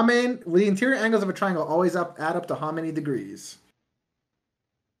 How many, the interior angles of a triangle always add up to how many degrees?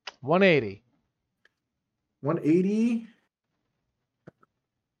 180. 180.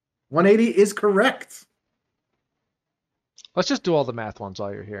 180 is correct. Let's just do all the math ones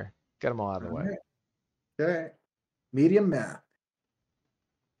while you're here. Get them all out of the way. Okay. Medium math.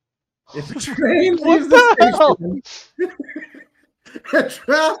 If a train leaves the station, it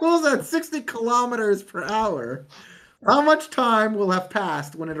travels at 60 kilometers per hour. How much time will have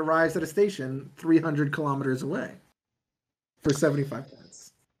passed when it arrives at a station 300 kilometers away? For 75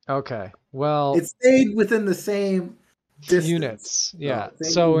 points. Okay. Well, it stayed within the same distance. Units. Yeah.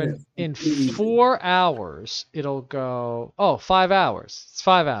 So in 4 hours, it'll go. Oh, 5 hours. It's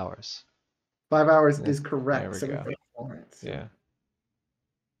 5 hours. 5 hours is correct. There we go. Yeah.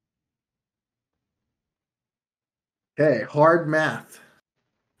 Okay, hard math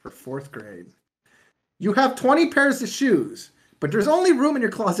for fourth grade. You have 20 pairs of shoes, but there's only room in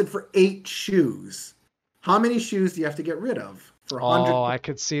your closet for 8 shoes. How many shoes do you have to get rid of for 100? Oh, I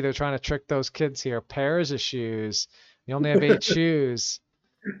could see they're trying to trick those kids here. Pairs of shoes. You only have 8 shoes.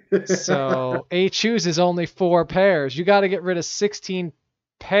 So 8 shoes is only 4 pairs. You got to get rid of 16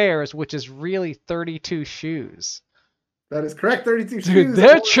 pairs, which is really 32 shoes. That is correct. 32 shoes. Dude,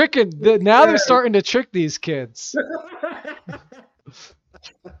 they're tricking. Now they're starting to trick these kids.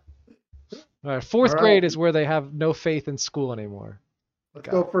 All right, fourth grade is where they have no faith in school anymore. Let's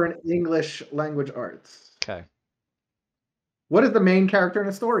go for an English language arts. Okay. What is the main character in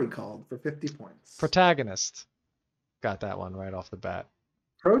a story called for 50 points? Protagonist. Got that one right off the bat.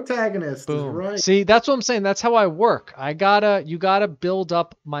 Protagonist. Boom. Is right. See, that's what I'm saying. That's how I work. You gotta build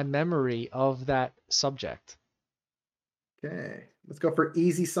up my memory of that subject. Okay. Let's go for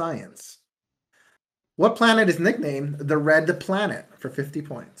easy science. What planet is nicknamed the Red Planet for 50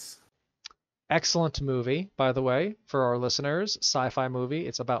 points? Excellent movie, by the way, for our listeners. Sci-fi movie.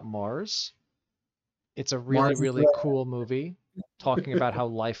 It's about Mars. It's a really cool movie talking about how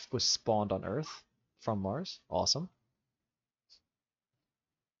life was spawned on Earth from Mars. Awesome.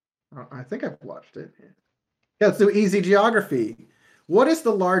 I think I've watched it. Yeah, let's do easy geography. What is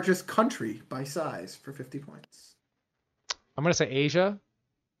the largest country by size for 50 points? I'm going to say Asia.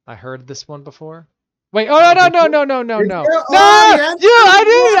 I heard this one before. Wait, no. I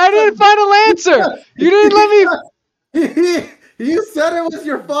didn't final answer. You didn't let me. You said it was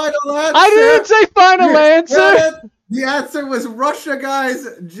your final answer. I didn't say final answer. The answer was Russia, guys.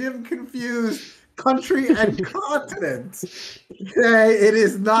 Jim confused country and continent. Okay, it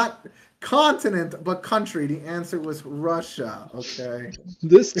is not continent, but country. The answer was Russia. Okay.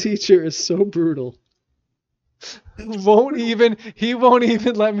 This teacher is so brutal. He won't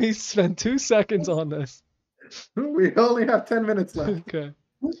even let me spend 2 seconds on this. We only have 10 minutes left. Okay.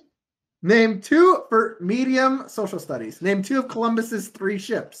 Name 2 for medium social studies. Name 2 of Columbus's 3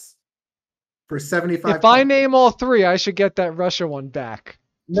 ships for 75 points. If I name all 3, I should get that Russia one back.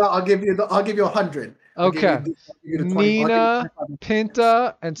 No, I'll give you 100. Okay. Nina,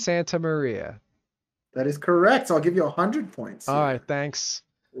 Pinta, and Santa Maria. That is correct. So I'll give you 100 points. All right, thanks.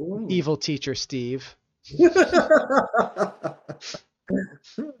 Ooh. Evil teacher Steve.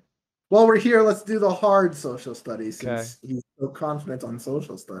 While we're here, let's do the hard social studies since he's so confident on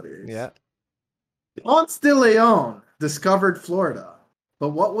social studies. Yeah. Ponce de Leon discovered Florida, but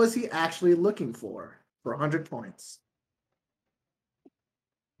what was he actually looking for 100 points?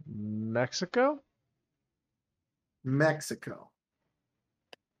 Mexico? Mexico.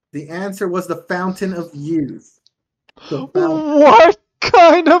 The answer was the Fountain of Youth. What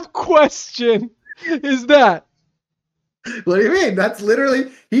kind of question is that? What do you mean? That's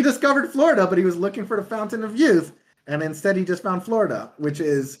literally, he discovered Florida, but he was looking for the Fountain of Youth, and instead he just found Florida, which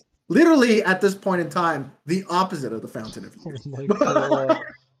is literally, at this point in time, the opposite of the Fountain of Youth. Oh my God.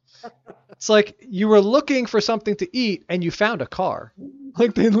 It's like you were looking for something to eat and you found a car.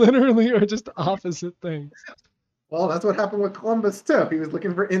 Like they literally are just opposite things. Well, that's what happened with Columbus too. He was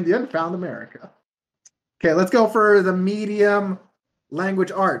looking for India and found America. Okay, let's go for the medium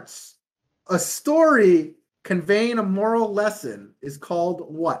language arts. A story conveying a moral lesson is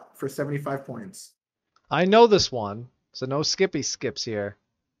called what for 75 points? I know this one, so no skippy skips here.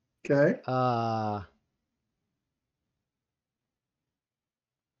 Okay.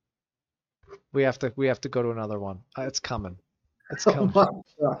 We have to go to another one. It's coming. It's coming. Okay,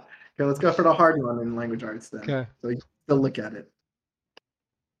 let's go for the hard one in language arts then. Okay. So you still look at it.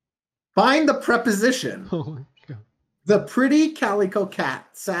 Find the preposition. Oh my God. The pretty calico cat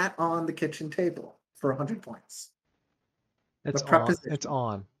sat on the kitchen table for 100 points. It's on. It's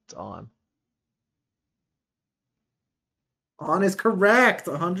on. It's on. On is correct.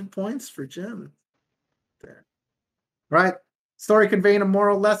 100 points for Jim. There. Right. Story conveying a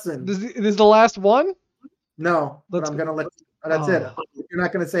moral lesson. This is the last one? No, but I'm gonna let you. That's it. You're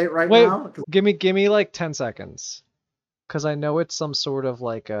not gonna say it right Wait, now. Give me like 10 seconds, because I know it's some sort of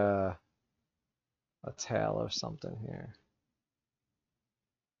like a tale or something here.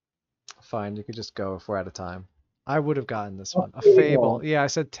 Fine, you could just go if we're out of time. I would have gotten this one. A fable. Yeah, I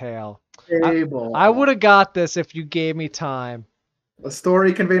said tale. Fable. I would have got this if you gave me time. A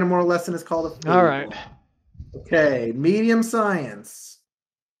story conveying a moral lesson is called a fable. All right. Okay, medium science.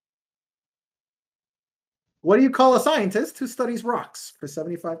 What do you call a scientist who studies rocks for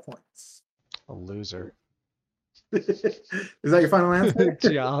 75 points? A loser. Is that your final answer?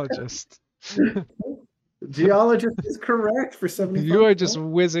 Geologist. Geologist is correct for 75 You are just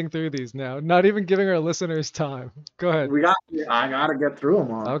whizzing through these now, not even giving our listeners time. Go ahead. I gotta get through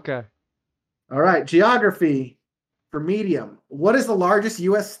them all. Okay. All right, geography for medium. What is the largest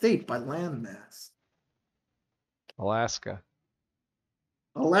U.S. state by land mass? Alaska.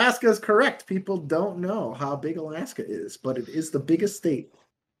 Alaska is correct. People don't know how big Alaska is, but it is the biggest state.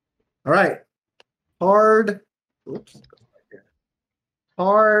 All right. Hard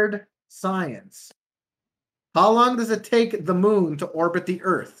science. How long does it take the moon to orbit the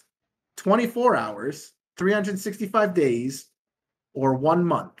Earth? 24 hours, 365 days, or 1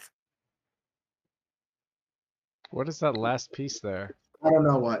 month? What is that last piece there? I don't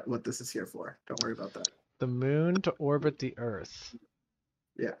know what this is here for. Don't worry about that. The moon to orbit the Earth.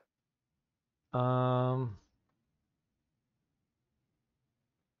 Yeah. I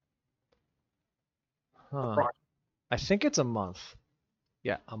think it's a month.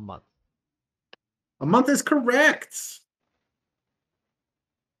 Yeah, a month. A month is correct.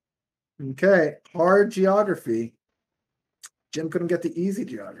 Okay, hard geography. Jim couldn't get the easy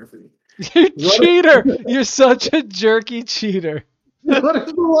geography. You cheater! You're such a jerky cheater. What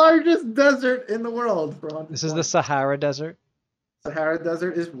is the largest desert in the world? This is the Sahara Desert. Sahara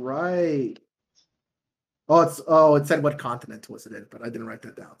Desert is right. It said what continent was it in, but I didn't write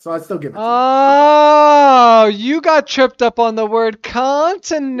that down. So I still give it to you. Oh, you got tripped up on the word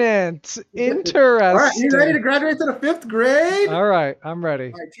continent. Interesting. All right, you ready to graduate to the 5th grade? All right, I'm ready.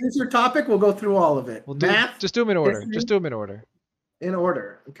 All right, choose your topic. We'll go through all of it. Math. Just do them in order. Just do them in order. In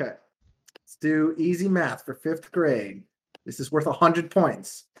order. Okay. Let's do easy math for 5th grade. This is worth 100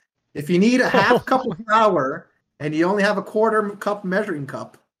 points. If you need a half cup of flour and you only have a quarter cup measuring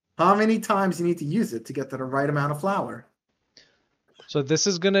cup, how many times you need to use it to get to the right amount of flour? So this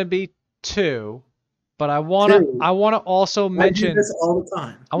is going to be 2, but I want to also mention I do this all the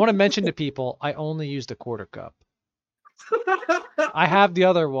time. I want to mention to people I only used a quarter cup. I have the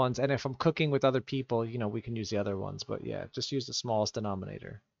other ones, and if I'm cooking with other people, we can use the other ones, but yeah, just use the smallest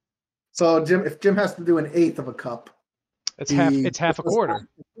denominator. So if Jim has to do an eighth of a cup, it's half a quarter.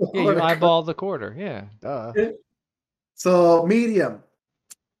 Yeah, you eyeball the quarter. Yeah. Duh. So medium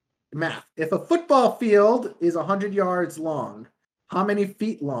math. If a football field is 100 yards long, how many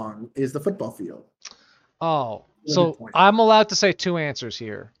feet long is the football field? Oh, so I'm allowed to say 2 answers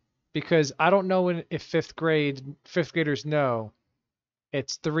here because I don't know if fifth graders know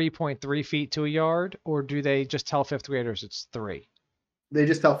it's 3.3 feet to a yard, or do they just tell 5th graders it's 3? They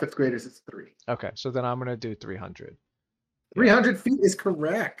just tell 5th graders it's 3. Okay, so then I'm going to do 300. 300 feet is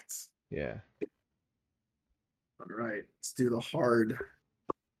correct. Yeah. All right, let's do the hard.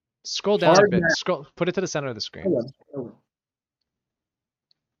 Scroll down a bit. Put it to the center of the screen. Hold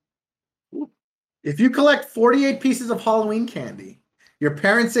on. If you collect 48 pieces of Halloween candy, your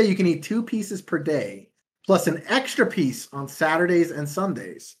parents say you can eat 2 pieces per day, plus an extra piece on Saturdays and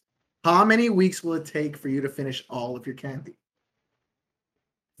Sundays. How many weeks will it take for you to finish all of your candy?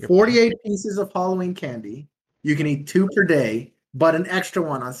 48 pieces of Halloween candy. You can eat 2 per day, but an extra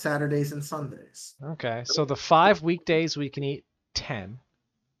one on Saturdays and Sundays. Okay, so the 5 weekdays we can eat 10.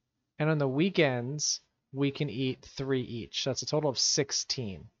 And on the weekends, we can eat 3 each. That's a total of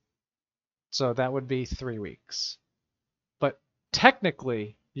 16. So that would be 3 weeks. But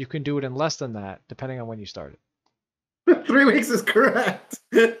technically, you can do it in less than that, depending on when you start it. 3 weeks is correct.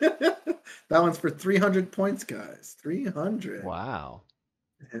 That one's for 300 points, guys. 300. Wow.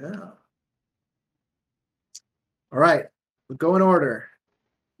 Yeah. All right. We'll go in order.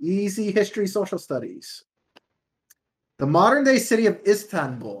 Easy history, social studies. The modern-day city of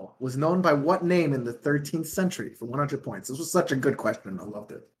Istanbul was known by what name in the 13th century? For 100 points. This was such a good question. I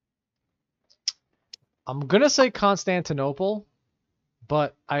loved it. I'm going to say Constantinople,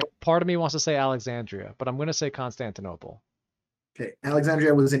 but part of me wants to say Alexandria, but I'm going to say Constantinople. Okay,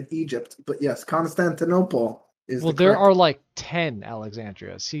 Alexandria was in Egypt, but yes, Constantinople is. Well, there are like 10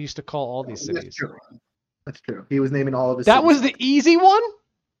 Alexandrias. He used to call all these cities. That's true. That's true. He was naming all of his. That cities. was the easy one?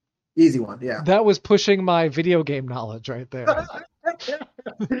 Easy one, yeah. That was pushing my video game knowledge right there.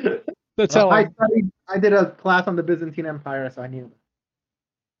 That's how I did a class on the Byzantine Empire, so I knew.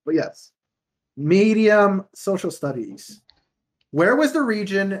 But yes, medium social studies. Where was the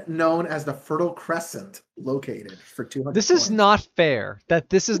region known as the Fertile Crescent located for 200 This points? is not fair that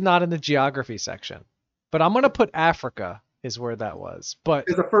this is not in the geography section. But I'm going to put Africa is where that was. But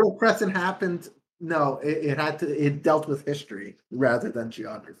because the Fertile Crescent happened. No, it dealt with history rather than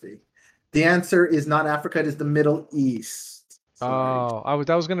geography. The answer is not Africa, it is the Middle East. Sorry.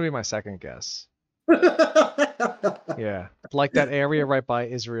 That was going to be my second guess. Yeah. Like that area right by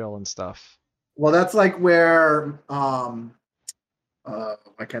Israel and stuff. Well, that's like where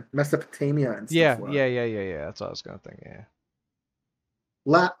Mesopotamia and stuff. Yeah. That's what I was going to think.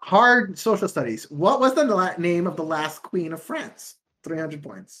 Yeah. Hard social studies. What was the name of the last queen of France? 300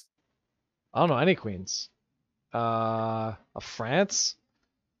 points. I don't know any queens. Of France?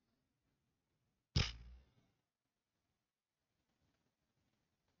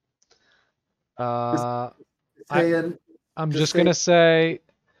 I'm just gonna say.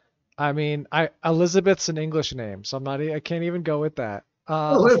 I mean, Elizabeth's an English name, so I can't even go with that.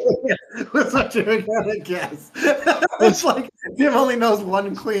 What's what you're gonna guess? It's like Jim only knows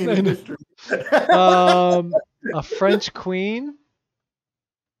one queen in history. A French queen?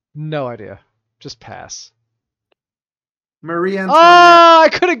 No idea. Just pass. Marie Antoinette. Oh, I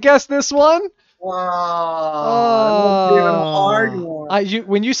could have guessed this one. Hard one.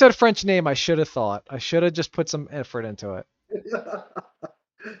 When you said French name, I should have thought. I should have just put some effort into it.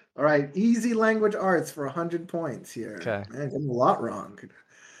 All right, easy language arts for 100 points here. Okay. Man, getting a lot wrong.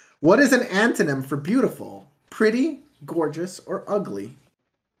 What is an antonym for beautiful? Pretty, gorgeous, or ugly?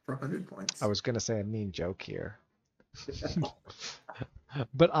 For 100 points. I was gonna say a mean joke here,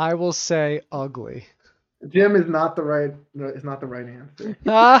 but I will say ugly. Jim is not the right. No, it's not the right answer.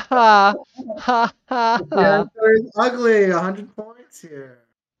 Ha ha ha ha. The answer is ugly. 100 points here.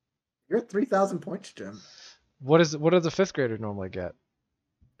 You're at 3,000 points, Jim. What do the 5th graders normally get?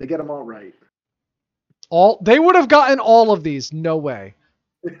 They get them all right. They would have gotten all of these. No way.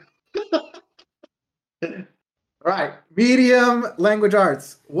 All right, medium language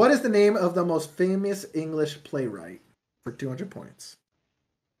arts. What is the name of the most famous English playwright? For 200 points.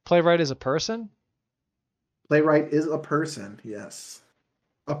 Playwright is a person? Playwright is a person, yes.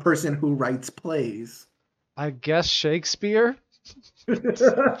 A person who writes plays. I guess Shakespeare?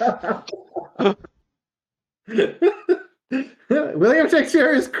 William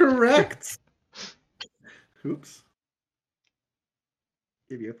Shakespeare is correct. Oops.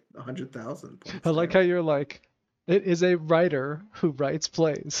 Give you 100,000 points. I like how you're like, it is a writer who writes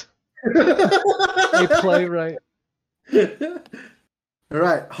plays. A playwright. All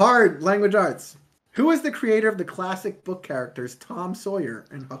right, hard language arts. Who is the creator of the classic book characters Tom Sawyer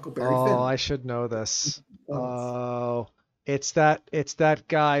and Huckleberry Finn? Oh, I should know this. Oh, it's that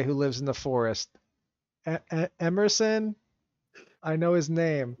guy who lives in the forest. Emerson? I know his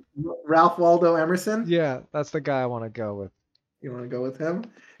name. Ralph Waldo Emerson? Yeah, that's the guy I want to go with. You want to go with him?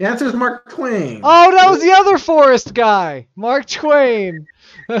 The answer is Mark Twain. Oh, that was the other forest guy. Mark Twain.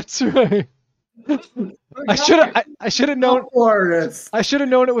 That's right. I should have known. I should have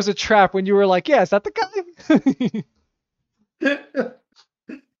known it was a trap when you were like, "Yeah, is that the guy?"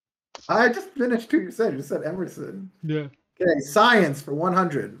 I just finished who you said. You said Emerson. Yeah. Okay, science for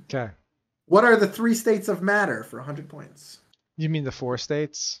 100. Okay. What are the 3 states of matter for 100 points? You mean the 4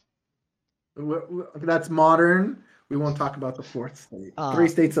 states? That's modern. We won't talk about the 4th state. 3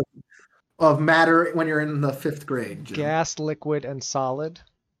 states of matter when you're in the 5th grade. Jim. Gas, liquid, and solid.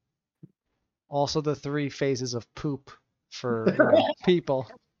 Also the 3 phases of poop for people.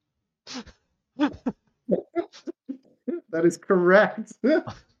 That is correct.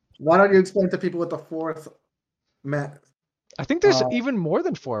 Why don't you explain to people what the 4th matter? I think there's even more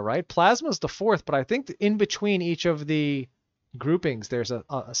than 4, right? Plasma's the 4th, but I think in between each of the groupings there's a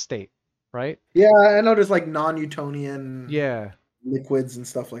state, right? Yeah, I know there's like non-Newtonian liquids and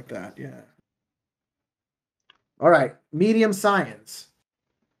stuff like that. Yeah. All right, medium science.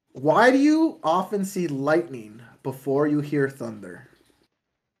 Why do you often see lightning before you hear thunder?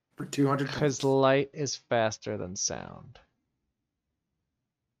 For 200 points. Because light is faster than sound.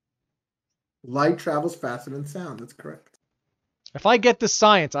 Light travels faster than sound. That's correct. If I get this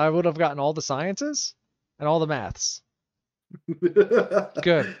science, I would have gotten all the sciences and all the maths.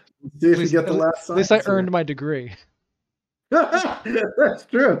 Good. See if you get the last at least I earned my degree. That's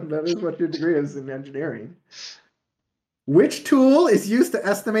true. That is what your degree is in engineering. Which tool is used to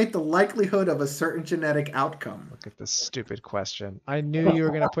estimate the likelihood of a certain genetic outcome? Look at this stupid question. I knew you were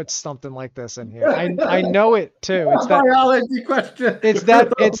going to put something like this in here. I know it too. It's that biology question. It's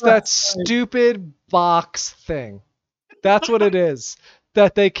that stupid box thing. That's what it is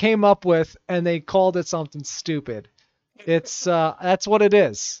that they came up with and they called it something stupid. It's that's what it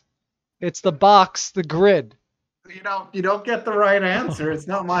is. It's the box, the grid. You don't get the right answer. It's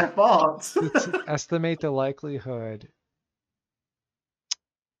not my fault. Estimate the likelihood.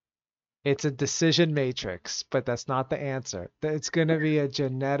 It's a decision matrix, but that's not the answer. It's going to be a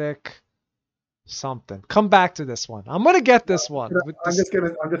genetic something. Come back to this one. I'm going to get this one. I'm just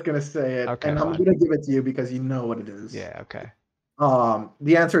going to say it, okay, and I'm going to give it to you because you know what it is. Yeah, okay.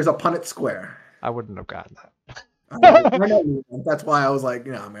 The answer is a Punnett square. I wouldn't have gotten that. I know, that's why I was like,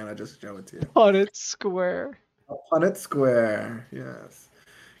 no, man, I just show it to you. Punnett square. A Punnett square, yes.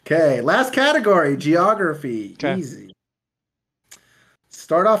 Okay, last category, geography. Okay. Easy.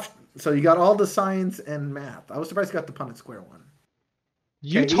 Start off. So you got all the science and math. I was surprised you got the Punnett square one.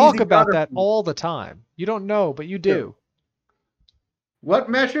 You talk about that all the time. You don't know, but you do. What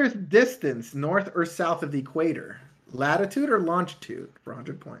measures distance north or south of the equator? Latitude or longitude for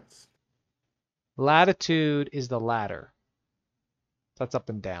 100 points? Latitude is the ladder. That's up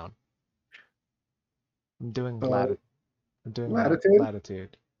and down. I'm doing latitude. I'm doing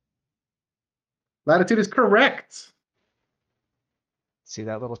latitude. Latitude is correct. See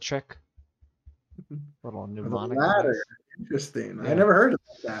that little trick? Little mnemonic. Ladder. Interesting. Yeah. I never heard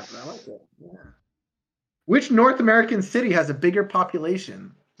about that, but I like it. Yeah. Which North American city has a bigger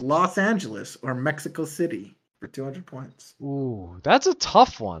population? Los Angeles or Mexico City for 200 points? Ooh, that's a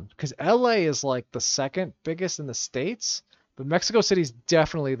tough one because LA is like the second biggest in the States, but Mexico City is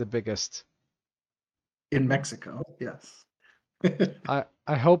definitely the biggest. In Mexico, yes. I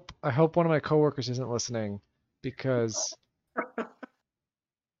hope one of my coworkers isn't listening because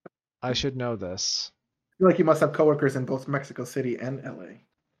I should know this. I feel like you must have coworkers in both Mexico City and LA.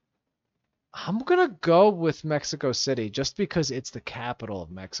 I'm going to go with Mexico City just because it's the capital of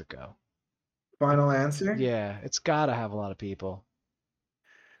Mexico. Final answer? Yeah, it's got to have a lot of people.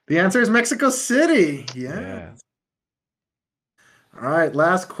 The answer is Mexico City. Yeah. All right,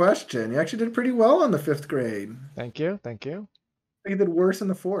 last question. You actually did pretty well in the 5th grade. Thank you. I think you did worse in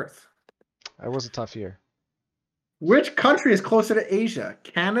the 4th. It was a tough year. Which country is closer to Asia,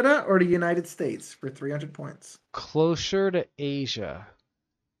 Canada or the United States for 300 points? Closer to Asia.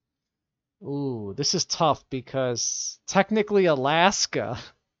 Ooh, this is tough because technically Alaska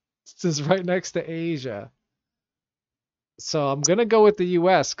is right next to Asia. So I'm going to go with the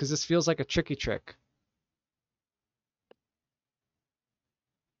US because this feels like a tricky trick.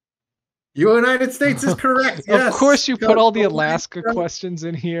 United States is correct. Yes. Of course you put all the Alaska questions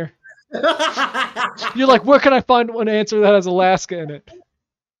in here. You're like, where can I find one answer that has Alaska in it?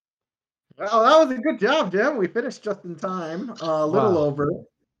 Well, that was a good job, Jim. We finished just in time. A little over.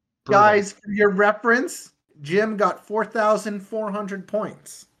 Guys, for your reference, Jim got 4,400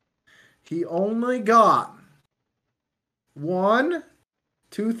 points. He only got 1,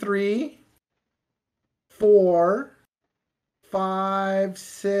 2, 3, 4, 5,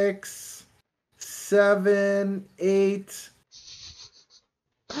 6, 7, 8.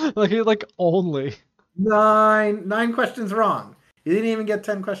 Like only 9 questions wrong. You didn't even get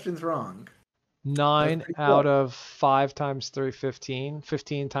 10 questions wrong. 9 out of 5 times 3, 15.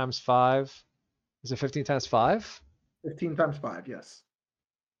 15 times 5. Is it 15 times 5? 15 times 5, yes.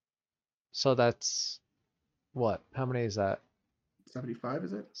 So that's what? How many is that? 75,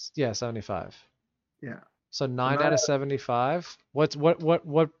 is it? Yeah, 75. Yeah. So 9 out of 75. What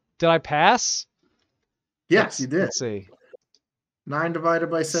did I pass? Yes, you did. Let's see. 9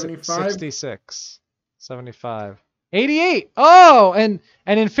 divided by 75. 66. 75. 88. Oh, and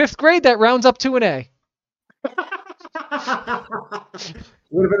in 5th grade that rounds up to an A.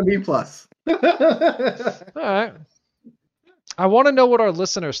 Would have been a B plus. All right. I want to know what our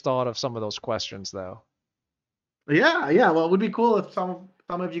listeners thought of some of those questions, though. Yeah. Well, it would be cool if some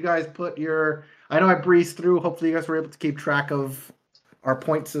of you guys put your. I know I breezed through. Hopefully, you guys were able to keep track of our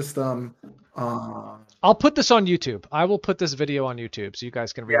point system. Uh, I'll put this on YouTube. I will put this video on YouTube so you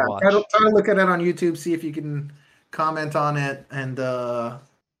guys can yeah, try rewatch. to look at it on YouTube. See if you can comment on it, and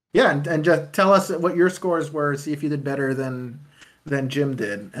yeah, and just tell us what your scores were. See if you did better than Jim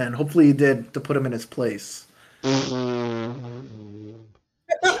did, and hopefully you did to put him in his place.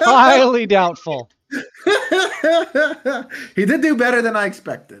 Highly doubtful. He did do better than I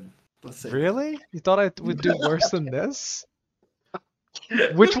expected. Let's say. Really? You thought I would do worse than this?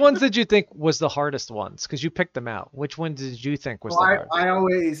 Which ones did you think was the hardest ones? Because you picked them out. Which one did you think was the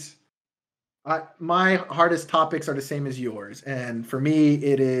hardest? My hardest topics are the same as yours, and for me,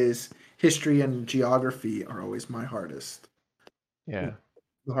 it is history and geography are always my hardest. Yeah.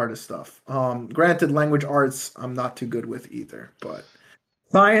 The hardest stuff. Granted, language arts I'm not too good with either, but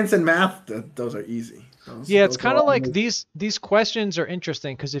science and math, those are easy. Yeah, it's kind of like these questions are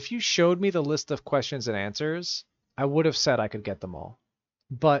interesting because if you showed me the list of questions and answers, I would have said I could get them all.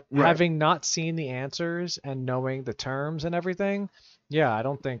 But having not seen the answers and knowing the terms and everything, yeah, I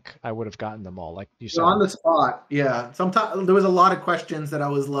don't think I would have gotten them all. Like you said, on the spot. Yeah, sometimes there was a lot of questions that I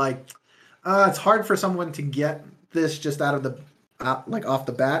was like, it's hard for someone to get this just out of the like off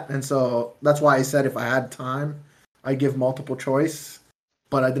the bat, and so that's why I said if I had time, I'd give multiple choice.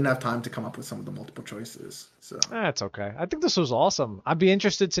 But I didn't have time to come up with some of the multiple choices. So that's okay. I think this was awesome. I'd be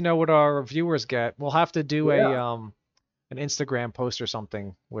interested to know what our viewers get. We'll have to do an Instagram post or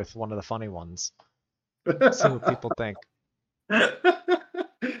something with one of the funny ones. See what people think.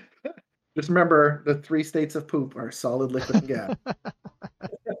 Just remember, the 3 states of poop are solid, liquid, and gas.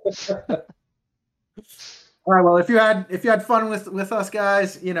 All right. Well, if you had fun with us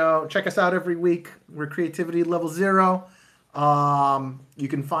guys, check us out every week. We're Creativity Level 0. You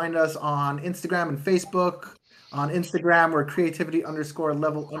can find us on Instagram and Facebook. On Instagram, we're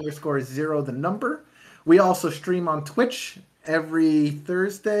creativity_level_0 the number. We also stream on Twitch every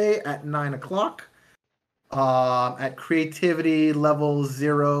Thursday at 9:00. At Creativity Level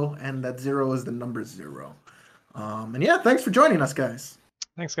 0, and that 0 is the number 0. And yeah, thanks for joining us, guys.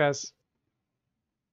 Thanks, guys.